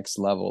that next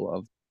level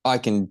of I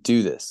can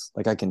do this.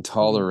 Like I can Mm.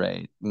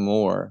 tolerate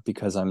more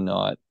because I'm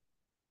not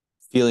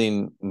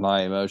feeling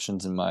my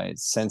emotions and my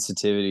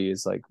sensitivity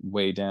is like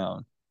way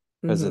down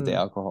because of the Mm-hmm.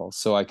 alcohol.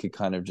 So I could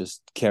kind of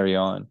just carry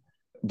on.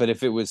 But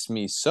if it was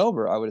me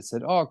sober, I would have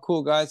said, oh,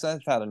 cool, guys,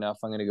 I've had enough.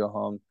 I'm going to go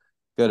home,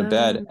 go to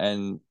bed. Um,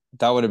 And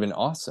that would have been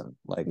awesome.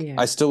 Like yeah.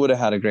 I still would have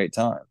had a great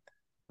time.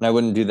 And I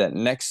wouldn't do that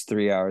next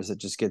 3 hours that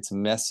just gets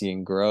messy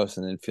and gross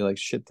and then feel like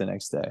shit the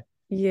next day.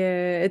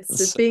 Yeah,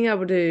 it's So, being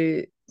able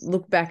to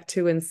look back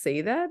to and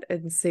see that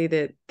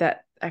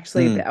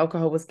actually mm, the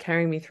alcohol was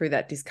carrying me through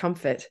that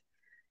discomfort.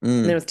 And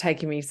then it mm. was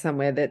taking me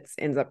somewhere that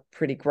ends up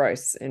pretty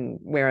gross and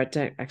where I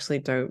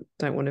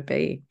don't want to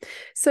be.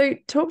 So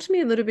talk to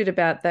me a little bit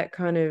about that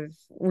kind of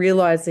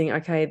realizing,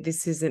 okay,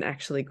 this isn't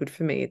actually good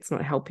for me. It's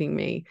not helping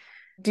me.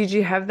 Did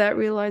you have that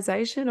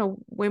realization, or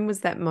when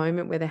was that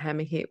moment where the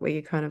hammer hit where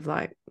you're kind of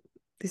like,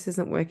 this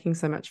isn't working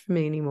so much for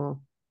me anymore?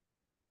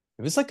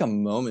 It was like a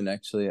moment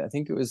actually. I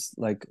think it was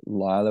like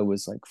Lila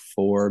was like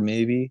 4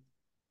 maybe.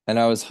 And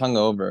I was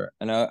hungover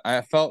and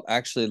I felt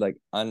actually like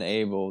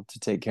unable to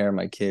take care of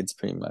my kids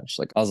pretty much.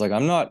 Like I was like,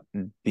 I'm not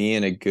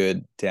being a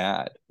good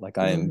dad. Like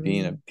I am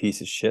being a Mm-hmm.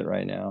 piece of shit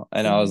right now.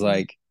 And I was Mm-hmm.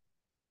 like,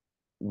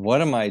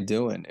 what am I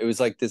doing? It was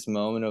like this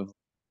moment of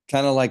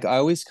kind of like I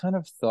always kind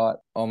of thought,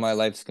 oh, my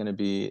life's gonna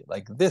be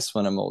like this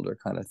when I'm older,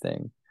 kind of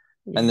thing.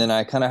 And Yeah. then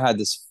I kind of had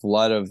this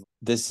flood of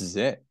this is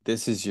it.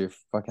 This is your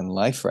fucking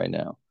life right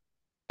now.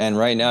 And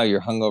right now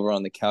you're hungover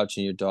on the couch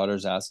and your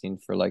daughter's asking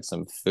for like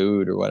some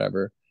food or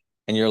whatever.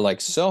 And you're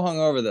like so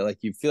hungover that like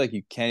you feel like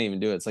you can't even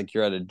do it. It's like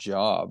you're at a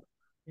job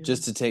Yeah.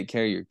 just to take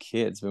care of your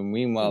kids. But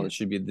meanwhile, Yeah. it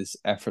should be this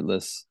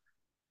effortless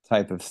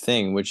type of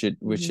thing, which it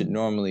Mm-hmm.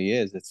 normally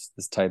is. It's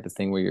this type of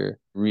thing where you're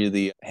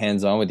really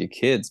hands-on with your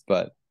kids.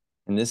 But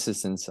in this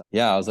instance,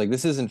 yeah, I was like,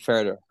 this isn't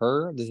fair to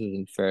her. This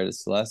isn't fair to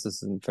Celeste.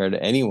 This isn't fair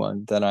to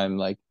anyone that I'm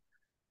like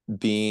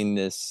being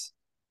this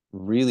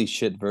really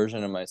shit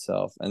version of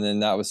myself. And then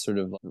that was sort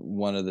of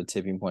one of the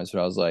tipping points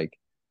where I was like,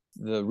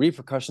 the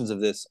repercussions of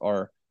this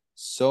are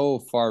so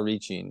far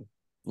reaching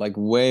like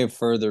way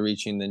further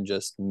reaching than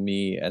just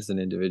me as an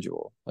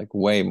individual, like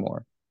way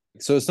more.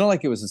 So it's not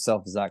like it was as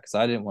self as that, because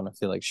I didn't want to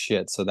feel like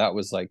shit. So that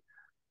was like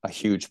a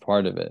huge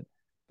part of it.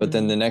 But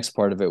then the next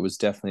part of it was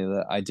definitely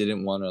that I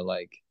didn't want to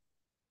like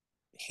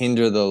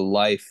hinder the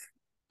life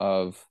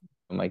of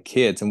my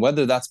kids. And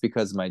whether that's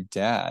because of my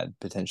dad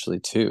potentially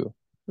too.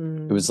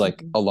 It was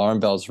like alarm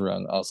bells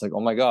rung. I was like,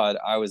 oh my God,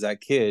 I was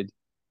that kid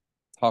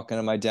talking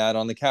to my dad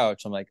on the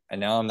couch. I'm like, and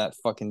now I'm that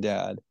fucking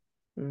dad.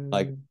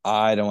 Like,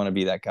 I don't want to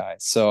be that guy.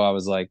 So I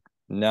was like,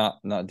 nah,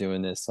 not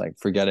doing this. Like,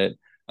 forget it.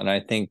 And I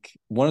think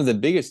one of the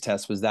biggest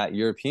tests was that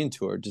European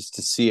tour, just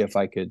to see if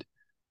I could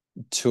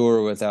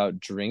tour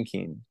without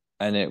drinking.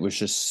 And it was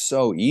just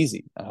so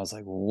easy. And I was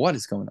like, well, what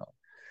is going on?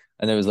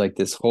 And there was like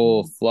this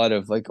whole flood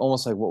of like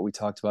almost like what we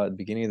talked about at the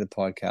beginning of the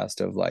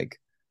podcast of like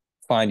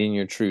finding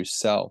your true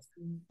self.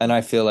 And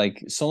I feel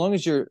like so long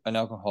as you're an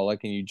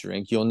alcoholic and you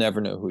drink, you'll never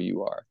know who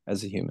you are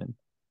as a human.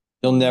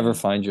 You'll never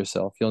find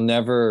yourself. You'll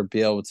never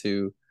be able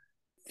to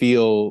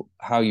feel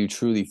how you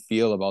truly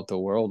feel about the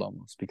world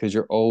almost, because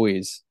you're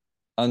always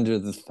under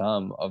the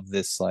thumb of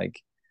this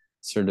like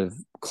sort of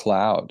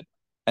cloud.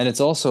 And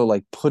it's also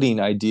like putting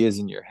ideas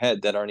in your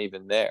head that aren't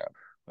even there.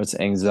 It's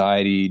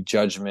anxiety,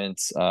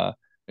 judgments,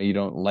 you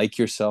don't like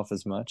yourself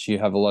as much. You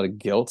have a lot of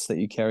guilt that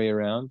you carry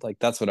around. Like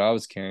that's what I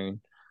was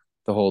carrying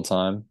the whole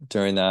time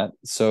during that.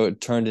 So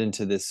it turned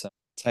into this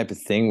type of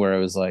thing where it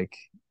was like,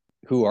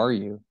 who are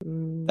you?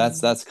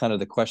 That's kind of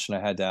the question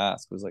I had to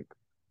ask, was like,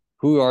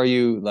 who are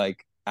you,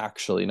 like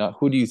actually, not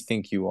who do you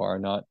think you are,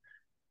 not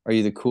are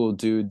you the cool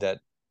dude that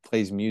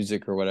plays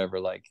music or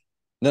whatever, like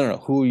no,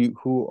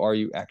 who are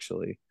you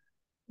actually?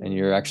 And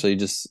you're actually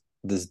just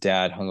this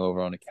dad hung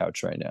over on a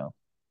couch right now.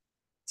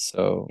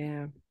 So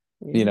Yeah.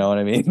 you know what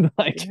I mean?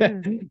 Like,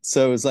 Yeah.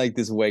 so it was like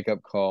this wake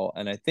up call.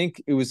 And I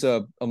think it was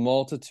a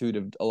multitude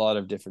of a lot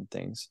of different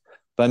things.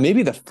 But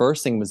maybe the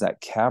first thing was that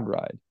cab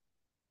ride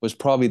was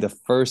probably the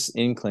first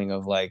inkling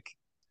of like,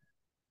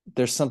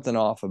 there's something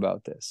off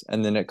about this.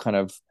 And then it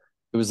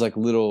was like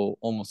little,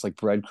 almost like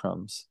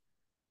breadcrumbs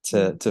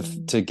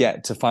to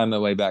get to find my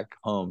way back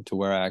home to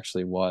where I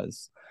actually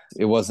was.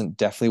 It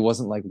definitely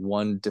wasn't like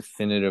one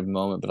definitive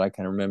moment, but I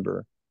can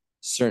remember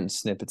certain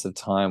snippets of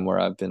time where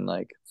I've been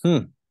like,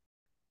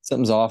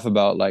 something's off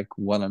about like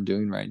what I'm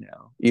doing right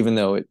now, even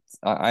though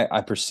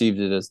I perceived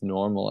it as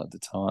normal at the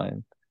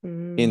time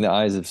in the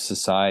eyes of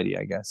society,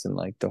 I guess, and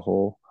like the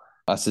whole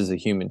us as a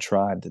human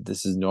tribe, that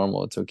this is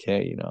normal, it's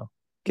okay,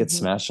 get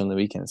smashed on the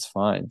weekend, it's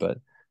fine. But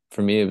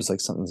for me, it was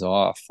like something's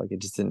off, like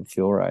it just didn't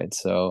feel right.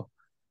 So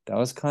that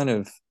was kind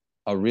of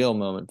a real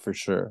moment for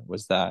sure,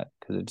 was that,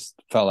 because it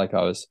just felt like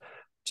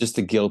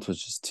the guilt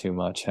was just too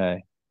much.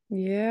 Hey.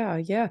 Yeah,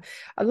 yeah.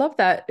 I love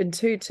that. And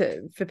too,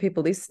 for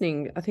people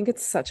listening, I think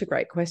it's such a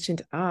great question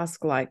to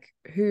ask, like,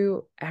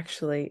 who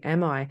actually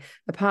am I?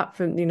 Apart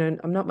from,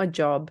 I'm not my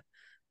job,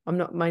 I'm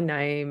not my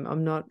name,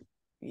 I'm not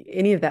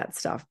any of that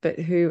stuff, but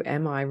who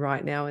am I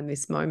right now in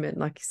this moment?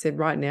 Like you said,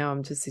 right now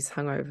I'm just this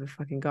hungover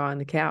fucking guy on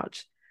the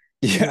couch.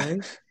 Yeah.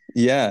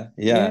 Yeah.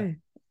 Yeah.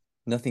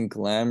 Nothing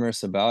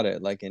glamorous about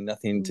it, like, and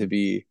nothing to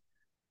be,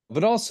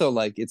 but also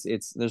like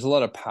it's there's a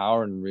lot of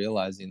power in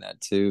realizing that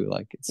too,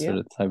 like it's sort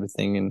of type of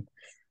thing. And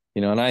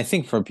and I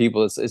think for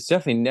people it's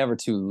definitely never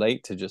too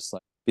late to just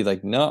like be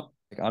like, no,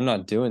 like, I'm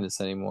not doing this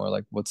anymore,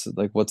 like what's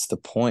the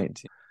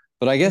point?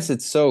 But I guess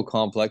it's so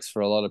complex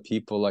for a lot of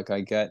people. Like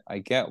I get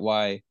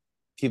why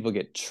people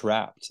get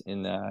trapped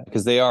in that,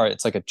 because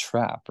it's like a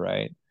trap,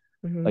 right?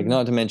 Like,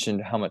 not to mention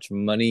how much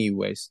money you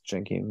waste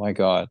drinking. My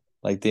God,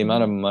 like the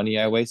amount of money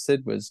I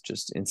wasted was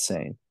just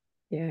insane.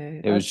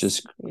 Yeah. It was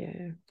just,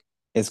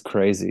 it's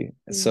crazy.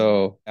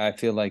 So I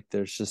feel like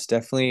there's just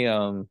definitely, I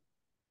don't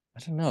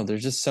know,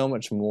 there's just so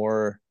much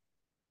more,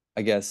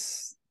 I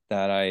guess,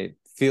 that I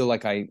feel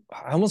like I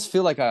almost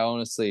feel like I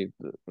honestly,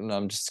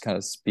 I'm just kind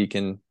of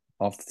speaking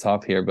off the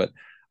top here, but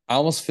I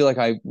almost feel like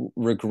I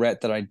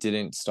regret that I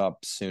didn't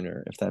stop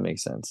sooner, if that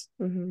makes sense.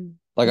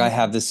 Like I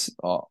have this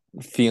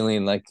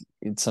feeling like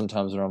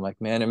sometimes where I'm like,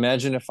 man,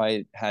 imagine if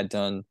I had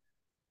done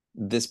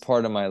this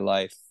part of my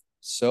life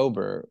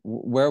sober,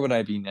 where would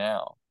I be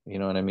now? You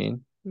know what I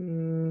mean?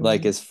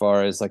 Like as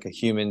far as like a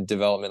human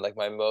development, like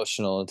my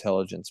emotional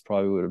intelligence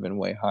probably would have been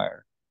way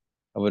higher.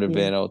 I would have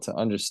been able to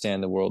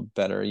understand the world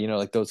better,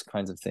 like those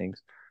kinds of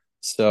things.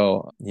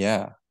 So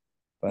yeah.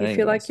 But You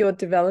feel like anyways, you're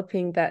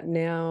developing that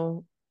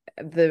now,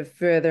 the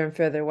further and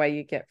further away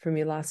you get from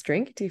your last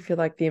drink? Do you feel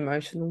like the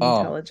emotional oh,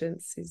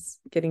 intelligence is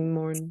getting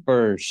more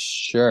for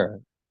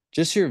sure.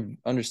 Just your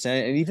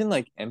understanding and even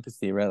like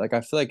empathy, right? Like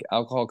I feel like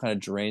alcohol kind of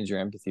drains your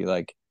empathy.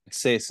 Like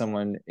say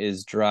someone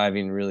is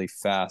driving really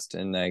fast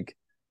and like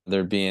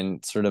they're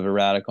being sort of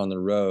erratic on the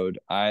road.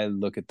 I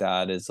look at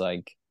that as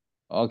like,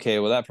 okay,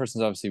 well that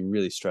person's obviously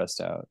really stressed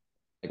out.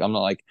 Like I'm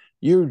not like,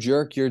 you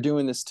jerk, you're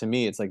doing this to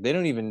me. It's like they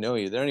don't even know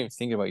you. They don't even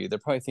think about you. They're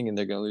probably thinking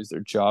they're gonna lose their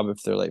job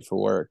if they're late for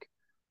work.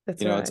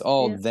 That's It's right.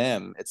 all Yeah.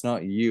 them. It's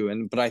not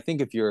you. But I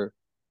think if you're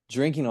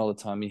drinking all the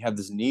time, you have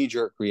this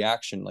knee-jerk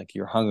reaction, like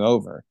you're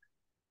hungover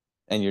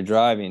and you're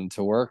driving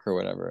to work or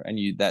whatever, and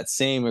that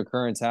same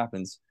occurrence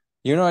happens,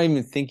 you're not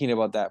even thinking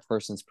about that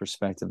person's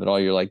perspective at all.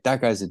 You're like,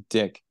 that guy's a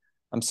dick.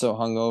 I'm so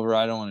hungover.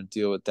 I don't want to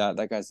deal with that.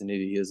 That guy's an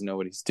idiot. He doesn't know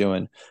what he's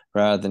doing.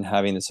 Rather than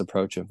having this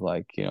approach of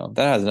like, that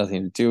has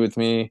nothing to do with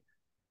me.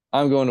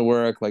 I'm going to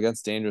work. Like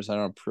that's dangerous. I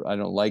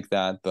don't like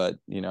that, but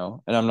and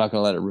I'm not going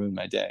to let it ruin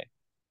my day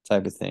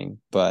type of thing.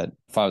 But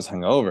if I was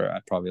hungover,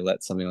 I'd probably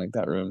let something like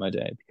that ruin my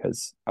day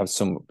because I was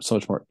so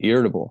much more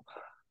irritable.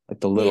 Like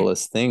the Yeah,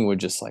 littlest thing would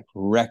just like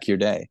wreck your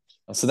day.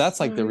 So that's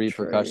like the so true.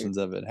 repercussions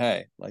of it.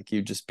 Hey, like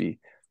you just be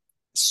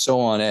so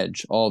on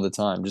edge all the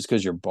time just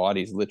because your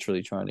body's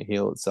literally trying to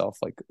heal itself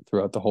like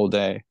throughout the whole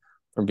day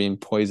from being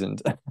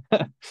poisoned.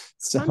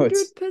 So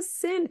it's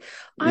 100%.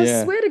 I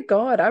yeah, swear to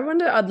God,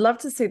 I'd love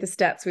to see the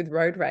stats with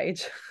road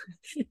rage.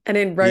 And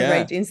in road yeah.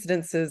 rage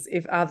incidences,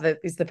 if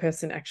is the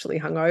person actually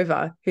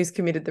hungover who's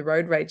committed the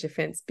road rage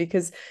offense,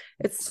 because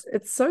it's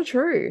so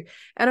true.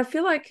 And I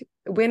feel like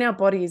when our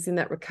body is in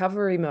that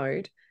recovery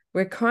mode,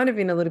 we're kind of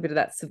in a little bit of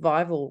that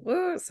survival.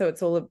 So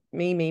it's all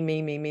me, me,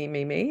 me, me, me,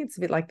 me, me. It's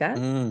a bit like that.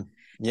 Mm, And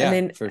yeah,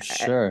 then for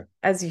sure.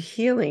 as you're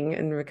healing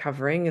and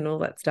recovering and all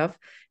that stuff,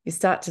 you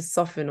start to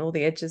soften, all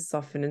the edges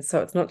soften. And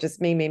so it's not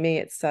just me, me, me.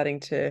 It's starting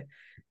to,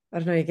 I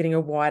don't know, you're getting a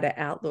wider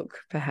outlook,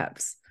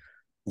 perhaps.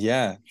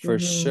 Yeah, for Mm-hmm.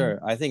 sure.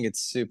 I think it's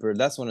super.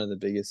 That's one of the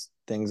biggest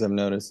things I've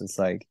noticed. It's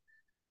like,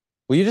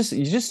 well, you're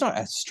just not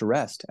as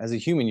stressed as a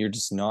human. You're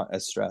just not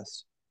as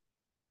stressed.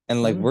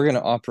 And like Mm. we're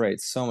gonna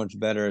operate so much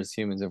better as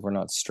humans if we're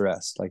not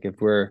stressed. Like if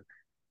we're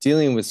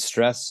dealing with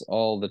stress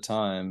all the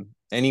time,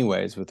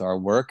 anyways, with our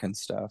work and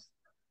stuff,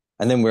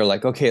 and then we're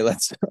like, okay,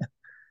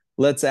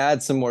 let's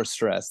add some more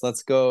stress.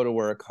 Let's go to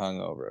work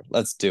hungover.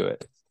 Let's do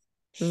it.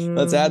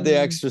 Let's add the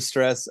Mm. extra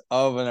stress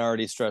of an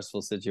already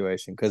stressful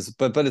situation.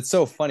 But it's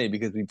so funny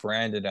because we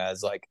brand it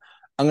as like,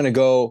 I'm gonna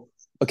go.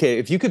 Okay,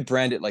 if you could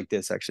brand it like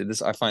this, actually,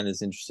 this I find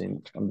this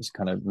interesting. I'm just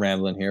kind of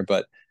rambling here,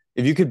 but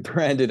if you could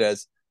brand it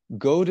as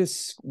go to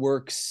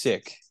work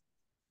sick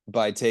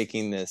by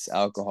taking this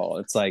alcohol,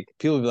 it's like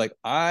people be like,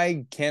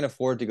 I can't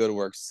afford to go to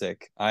work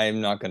sick.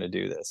 I'm not gonna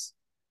do this.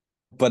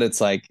 But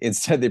it's like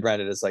instead they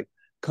brand it as like,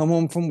 come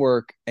home from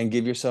work and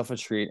give yourself a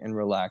treat and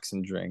relax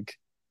and drink.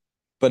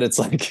 But it's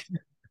like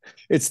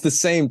it's the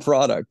same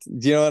product.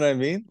 Do you know what I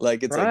mean?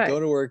 Like it's like Right. go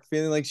to work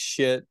feeling like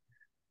shit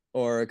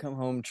or come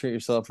home, treat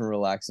yourself and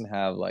relax and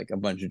have like a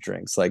bunch of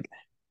drinks. Like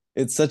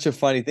it's such a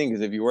funny thing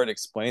because if you were to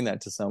explain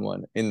that to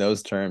someone in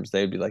those terms,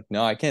 they'd be like,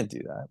 no, I can't do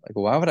that. Like,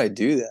 why would I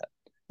do that?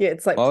 Yeah,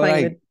 it's like Why would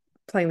I?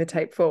 playing the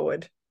tape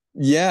forward.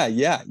 Yeah,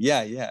 yeah,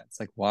 yeah, yeah. It's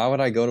like, why would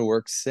I go to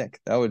work sick?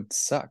 That would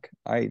suck.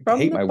 I From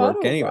hate the my work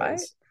bottle, right?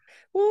 anyways.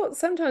 Well,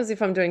 sometimes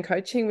if I'm doing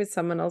coaching with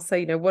someone, I'll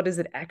say, what does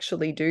it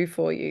actually do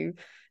for you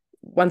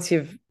once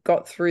you've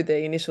got through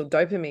the initial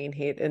dopamine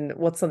hit and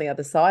what's on the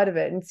other side of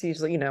it? And it's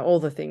usually, all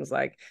the things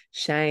like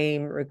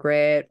shame,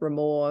 regret,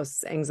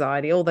 remorse,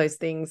 anxiety, all those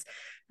things.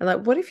 And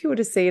like, what if you were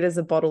to see it as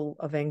a bottle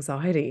of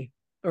anxiety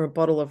or a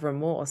bottle of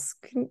remorse?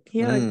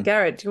 Mm,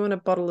 Garrett, do you want a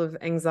bottle of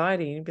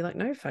anxiety? And you'd be like,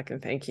 no, fucking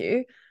thank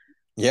you.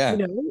 yeah,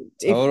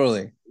 If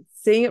totally.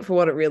 seeing it for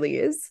what it really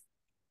is,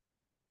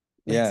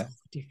 makes Yeah. all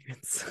the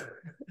difference.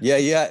 Yeah,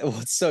 yeah. Well,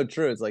 it's so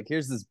true. It's like,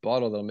 here's this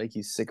bottle that'll make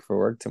you sick for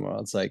work tomorrow.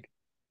 It's like,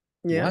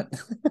 Yeah.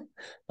 what?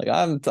 Like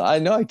I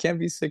know I can't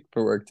be sick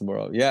for work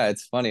tomorrow. Yeah,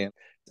 it's funny.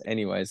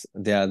 Anyways,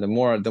 yeah, the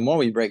more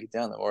we break it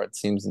down, the more it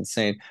seems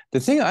insane. The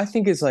thing I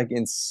think is like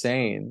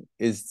insane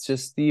is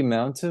just the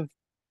amount of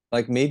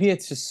like maybe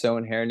it's just so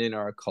inherent in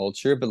our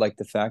culture, but like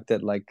the fact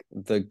that like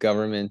the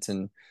government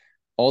and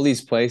all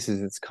these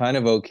places, it's kind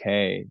of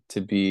okay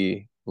to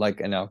be like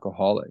an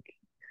alcoholic.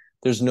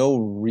 There's no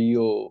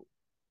real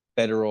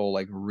federal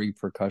like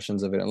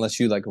repercussions of it unless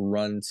you like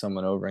run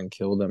someone over and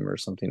kill them or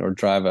something or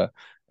drive a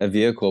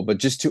vehicle. But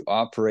just to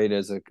operate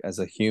as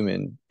a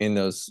human in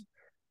those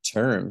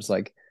terms,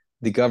 like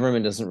the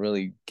government doesn't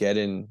really get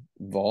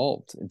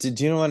involved. Do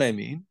you know what I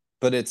mean?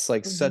 But it's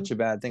like Mm-hmm. such a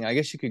bad thing. I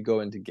guess you could go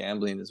into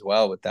gambling as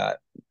well with that.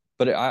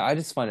 But I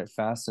just find it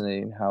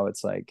fascinating how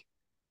it's like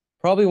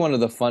probably one of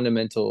the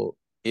fundamental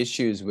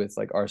issues with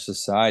like our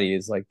society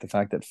is like the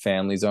fact that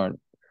families aren't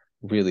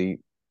really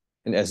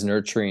as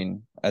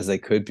nurturing as they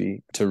could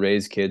be to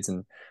raise kids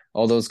and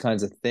all those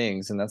kinds of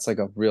things. And that's like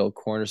a real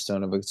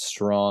cornerstone of a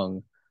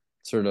strong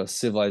sort of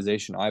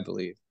civilization, I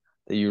believe,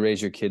 that you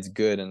raise your kids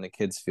good and the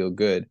kids feel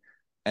good.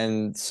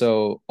 And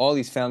so all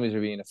these families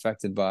are being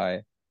affected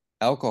by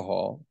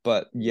alcohol,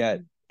 but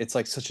yet it's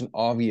like such an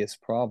obvious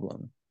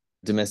problem,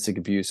 domestic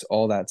abuse,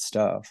 all that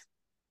stuff.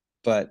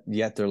 But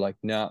yet they're like,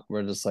 no,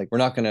 we're just like, we're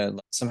not going to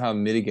somehow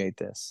mitigate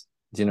this.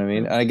 Do you know what I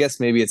mean? And I guess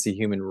maybe it's a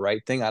human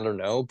right thing. I don't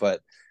know.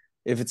 But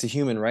if it's a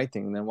human right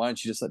thing, then why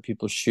don't you just let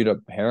people shoot up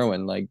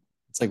heroin? Like,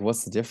 it's like,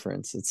 what's the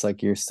difference? It's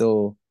like you're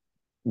still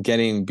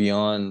getting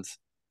beyond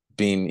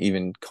being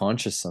even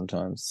conscious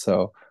sometimes.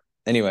 So,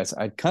 anyways,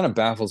 it kind of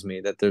baffles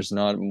me that there's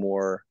not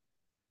more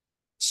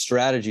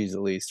strategies,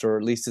 at least, or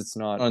at least it's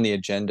not on the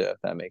agenda, if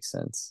that makes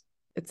sense.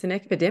 It's an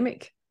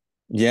epidemic,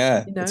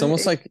 Yeah, you it's know.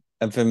 almost like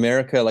if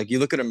America, like you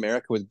look at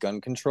America with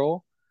gun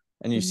control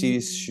and you see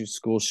these Mm.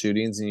 school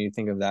shootings and you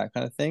think of that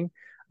kind of thing.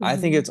 I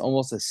think it's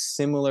almost a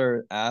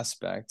similar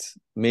aspect,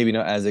 maybe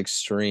not as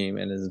extreme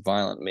and as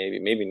violent,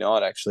 maybe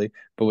not actually,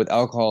 but with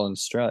alcohol in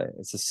Australia,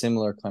 it's a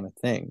similar kind of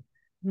thing.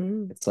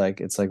 Mm. It's like,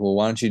 well,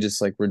 why don't you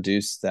just like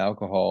reduce the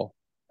alcohol?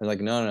 They're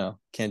like, no,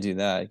 can't do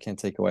that. I can't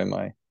take away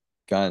my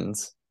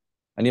guns.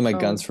 I need my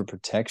guns Oh, for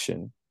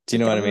protection. Do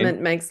the you know what I mean?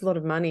 government makes a lot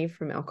of money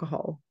from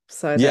alcohol,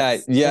 so Yeah,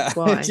 that's yeah,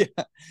 why,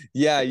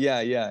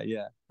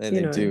 yeah. They, you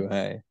they know, do.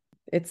 Hey,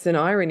 it's an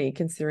irony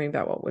considering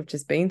about what we've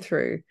just been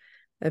through,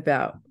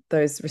 about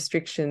those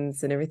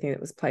restrictions and everything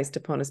that was placed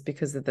upon us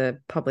because of the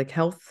public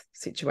health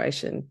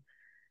situation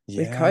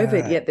with COVID.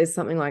 yeah, Yet there's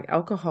something like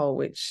alcohol,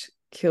 which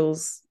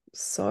kills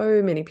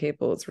so many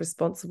people. It's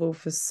responsible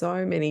for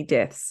so many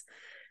deaths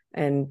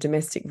and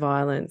domestic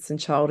violence and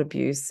child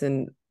abuse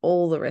and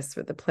all the rest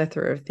of it, the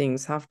plethora of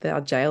things. Half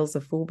our jails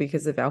are full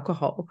because of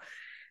alcohol,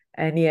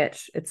 and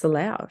yet it's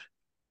allowed.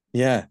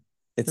 yeah.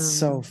 It's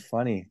so Um,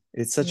 funny.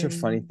 It's such a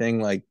funny mm,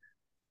 thing. Like,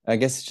 I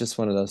guess it's just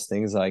one of those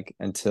things. Like,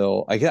 I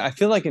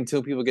feel like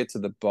until people get to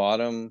the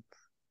bottom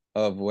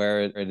of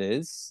where it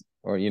is,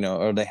 or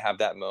or they have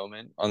that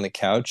moment on the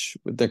couch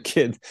with their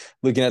kid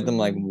looking at them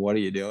like, mm, what are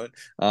you doing?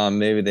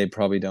 Maybe they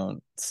probably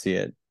don't see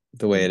it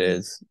the way it mm.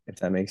 is, if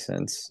that makes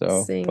sense.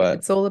 So, Seeing it, but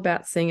it's all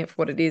about seeing it for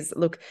what it is.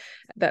 Look,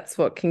 that's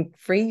what can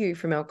free you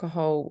from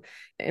alcohol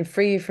and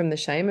free you from the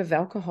shame of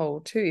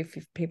alcohol too.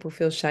 If people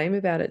feel shame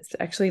about it, it's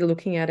actually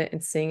looking at it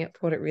and seeing it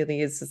for what it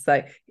really is. It's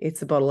like,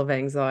 it's a bottle of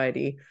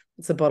anxiety,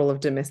 it's a bottle of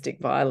domestic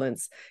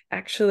violence.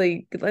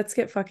 Actually, let's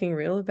get fucking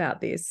real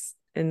about this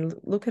and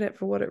look at it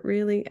for what it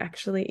really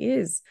actually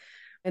is,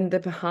 and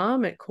the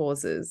harm it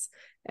causes.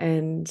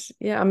 And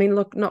yeah, I mean,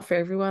 look, not for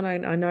everyone.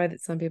 I know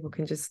that some people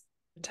can just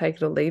take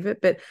it or leave it,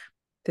 but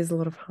there's a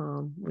lot of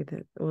harm with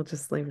it. We'll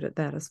just leave it at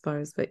that, I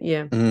suppose. But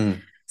yeah.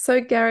 mm,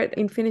 So, Garrett,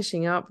 in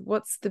finishing up,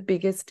 what's the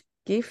biggest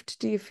gift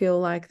do you feel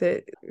like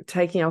that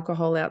taking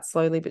alcohol out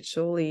slowly but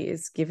surely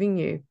is giving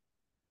you?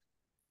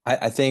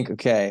 I think,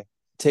 okay,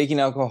 taking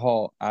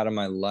alcohol out of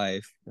my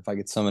life, if I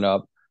could sum it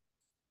up,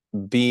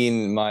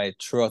 being my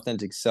true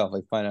authentic self,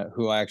 like find out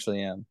who I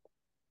actually am.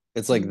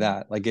 It's like Mm,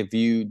 that. Like if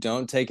you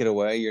don't take it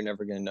away, you're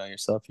never gonna know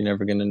yourself. You're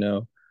never gonna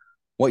know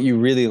what you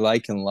really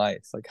like in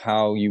life, like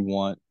how you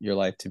want your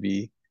life to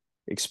be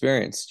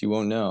experienced. You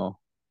won't know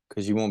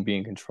because you won't be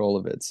in control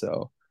of it.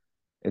 So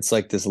it's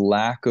like this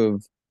lack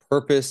of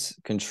purpose,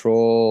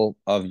 control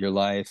of your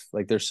life.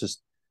 Like there's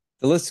just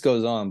the list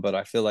goes on, but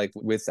I feel like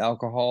with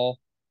alcohol,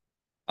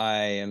 I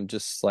am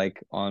just like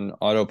on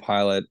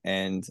autopilot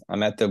and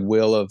I'm at the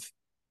will of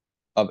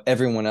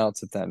everyone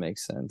else, if that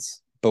makes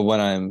sense. But when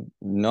I'm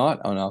not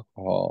on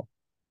alcohol,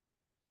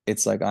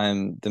 it's like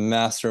I'm the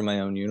master of my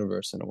own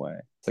universe in a way.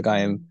 It's like I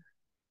am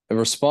mm,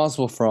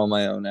 responsible for all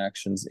my own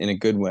actions in a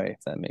good way,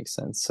 if that makes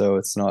sense. So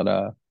it's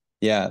not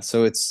yeah,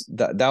 so it's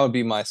that would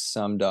be my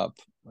summed up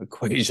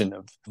equation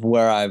of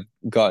where I've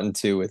gotten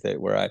to with it,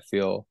 where I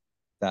feel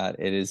that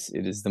it is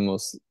the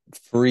most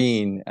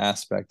freeing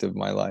aspect of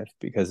my life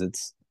because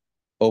it's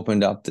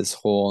opened up this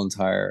whole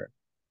entire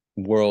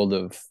world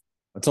of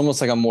it's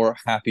almost like I'm more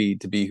happy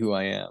to be who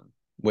I am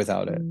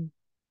without it.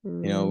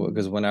 mm,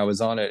 Because mm, when I was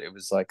on it, it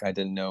was like I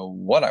didn't know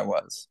what I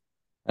was.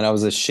 And I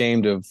was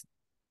ashamed of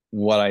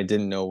what I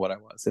didn't know what I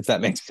was, if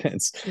that makes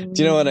sense.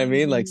 Do you know what I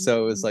mean? Like,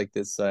 so it was mm. like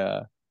this,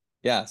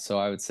 yeah. So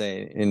I would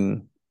say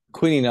in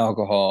quitting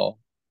alcohol,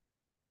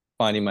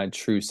 finding my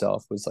true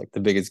self was like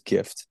the biggest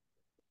gift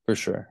for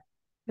sure.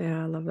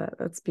 Yeah, I love that.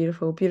 That's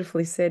beautiful.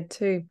 Beautifully said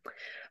too.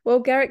 Well,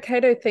 Garrett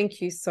Kato,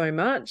 thank you so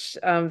much.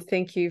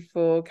 Thank you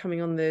for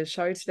coming on the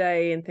show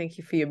today, and thank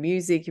you for your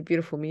music, your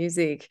beautiful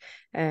music.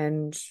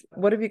 And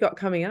what have you got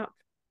coming up?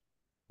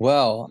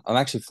 Well, I'm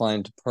actually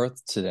flying to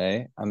Perth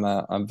today.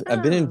 I've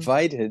been Ah,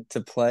 invited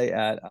to play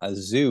at a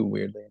zoo,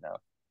 weirdly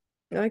enough.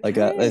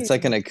 It's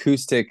like okay. an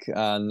acoustic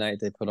night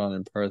they put on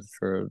in Perth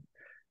for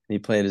he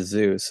played a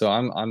zoo. So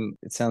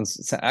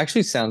it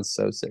actually sounds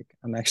so sick.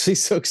 I'm actually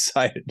so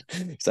excited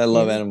because I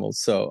love Yeah. animals.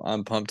 So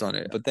I'm pumped on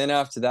it. But then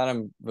after that,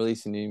 I'm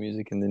releasing new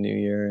music in the new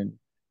year and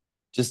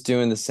just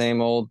doing the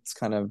same old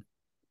kind of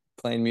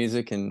playing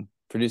music and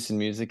producing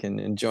music and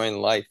enjoying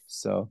life.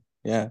 So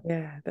yeah.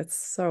 Yeah, that's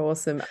so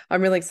awesome.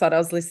 I'm really excited. I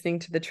was listening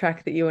to the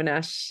track that you and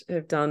Ash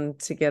have done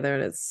together,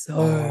 and it's so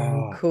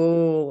Oh,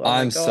 cool. Oh my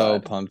I'm so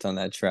God. pumped on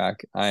that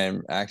track. I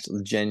am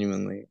actually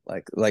genuinely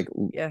like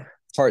Yeah.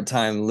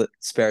 part-time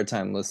spare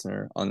time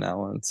listener on that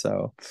one.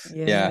 So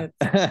Yeah,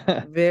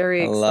 yeah. it's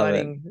I love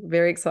it.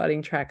 very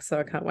exciting track. So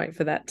I can't wait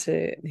for that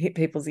to hit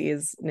people's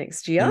ears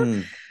next year.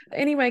 Mm,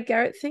 Anyway,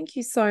 Garrett, thank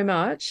you so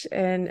much.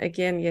 And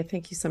again, yeah,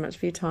 thank you so much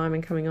for your time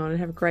and coming on, and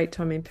have a great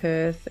time in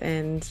Perth.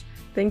 And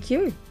thank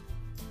you.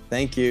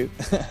 thank you.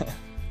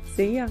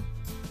 See ya.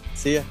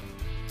 See ya.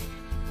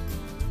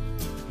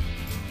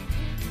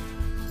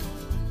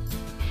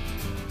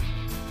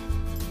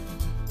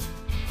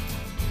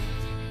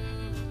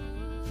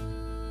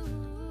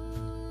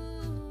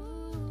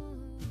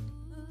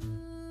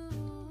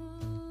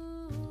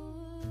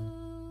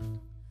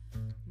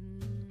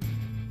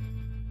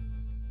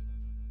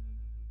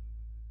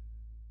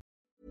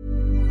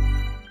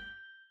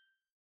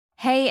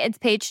 Hey, it's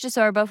Paige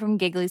DeSorbo from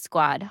Giggly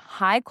Squad.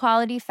 High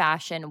quality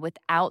fashion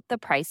without the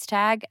price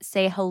tag.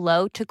 Say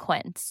hello to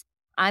Quince.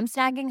 I'm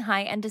snagging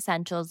high-end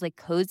essentials like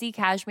cozy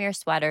cashmere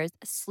sweaters,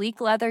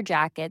 sleek leather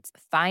jackets,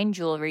 fine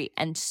jewelry,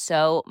 and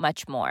so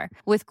much more.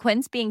 With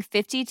Quince being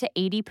 50 to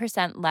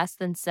 80% less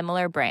than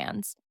similar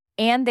brands.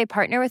 And they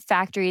partner with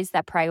factories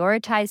that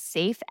prioritize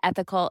safe,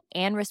 ethical,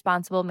 and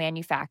responsible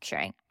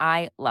manufacturing.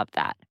 I love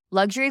that.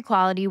 Luxury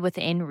quality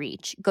within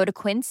reach. Go to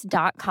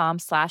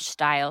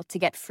quince.com/style to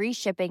get free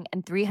shipping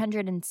and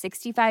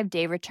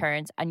 365-day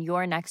returns on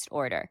your next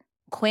order.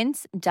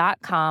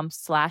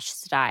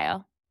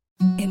 Quince.com/style.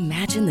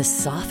 Imagine the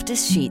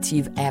softest sheets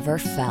you've ever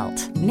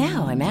felt.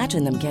 Now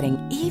imagine them getting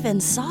even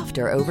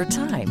softer over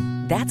time.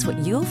 That's what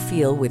you'll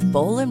feel with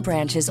Boll &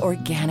 Branch's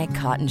organic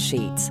cotton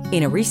sheets.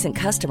 In a recent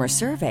customer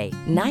survey,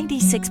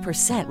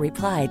 96%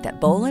 replied that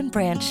Boll &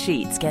 Branch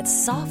sheets get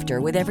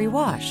softer with every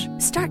wash.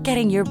 Start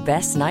getting your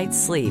best night's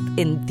sleep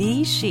in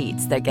these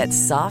sheets that get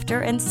softer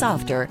and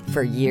softer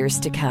for years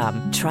to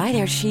come. Try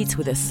their sheets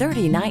with a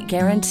 30-night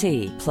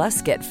guarantee.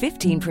 Plus, get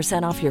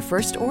 15% off your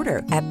first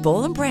order at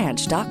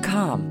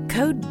bollandbranch.com.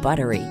 Code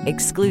BUTTERY.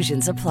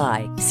 Exclusions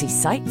apply. See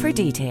site for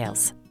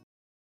details.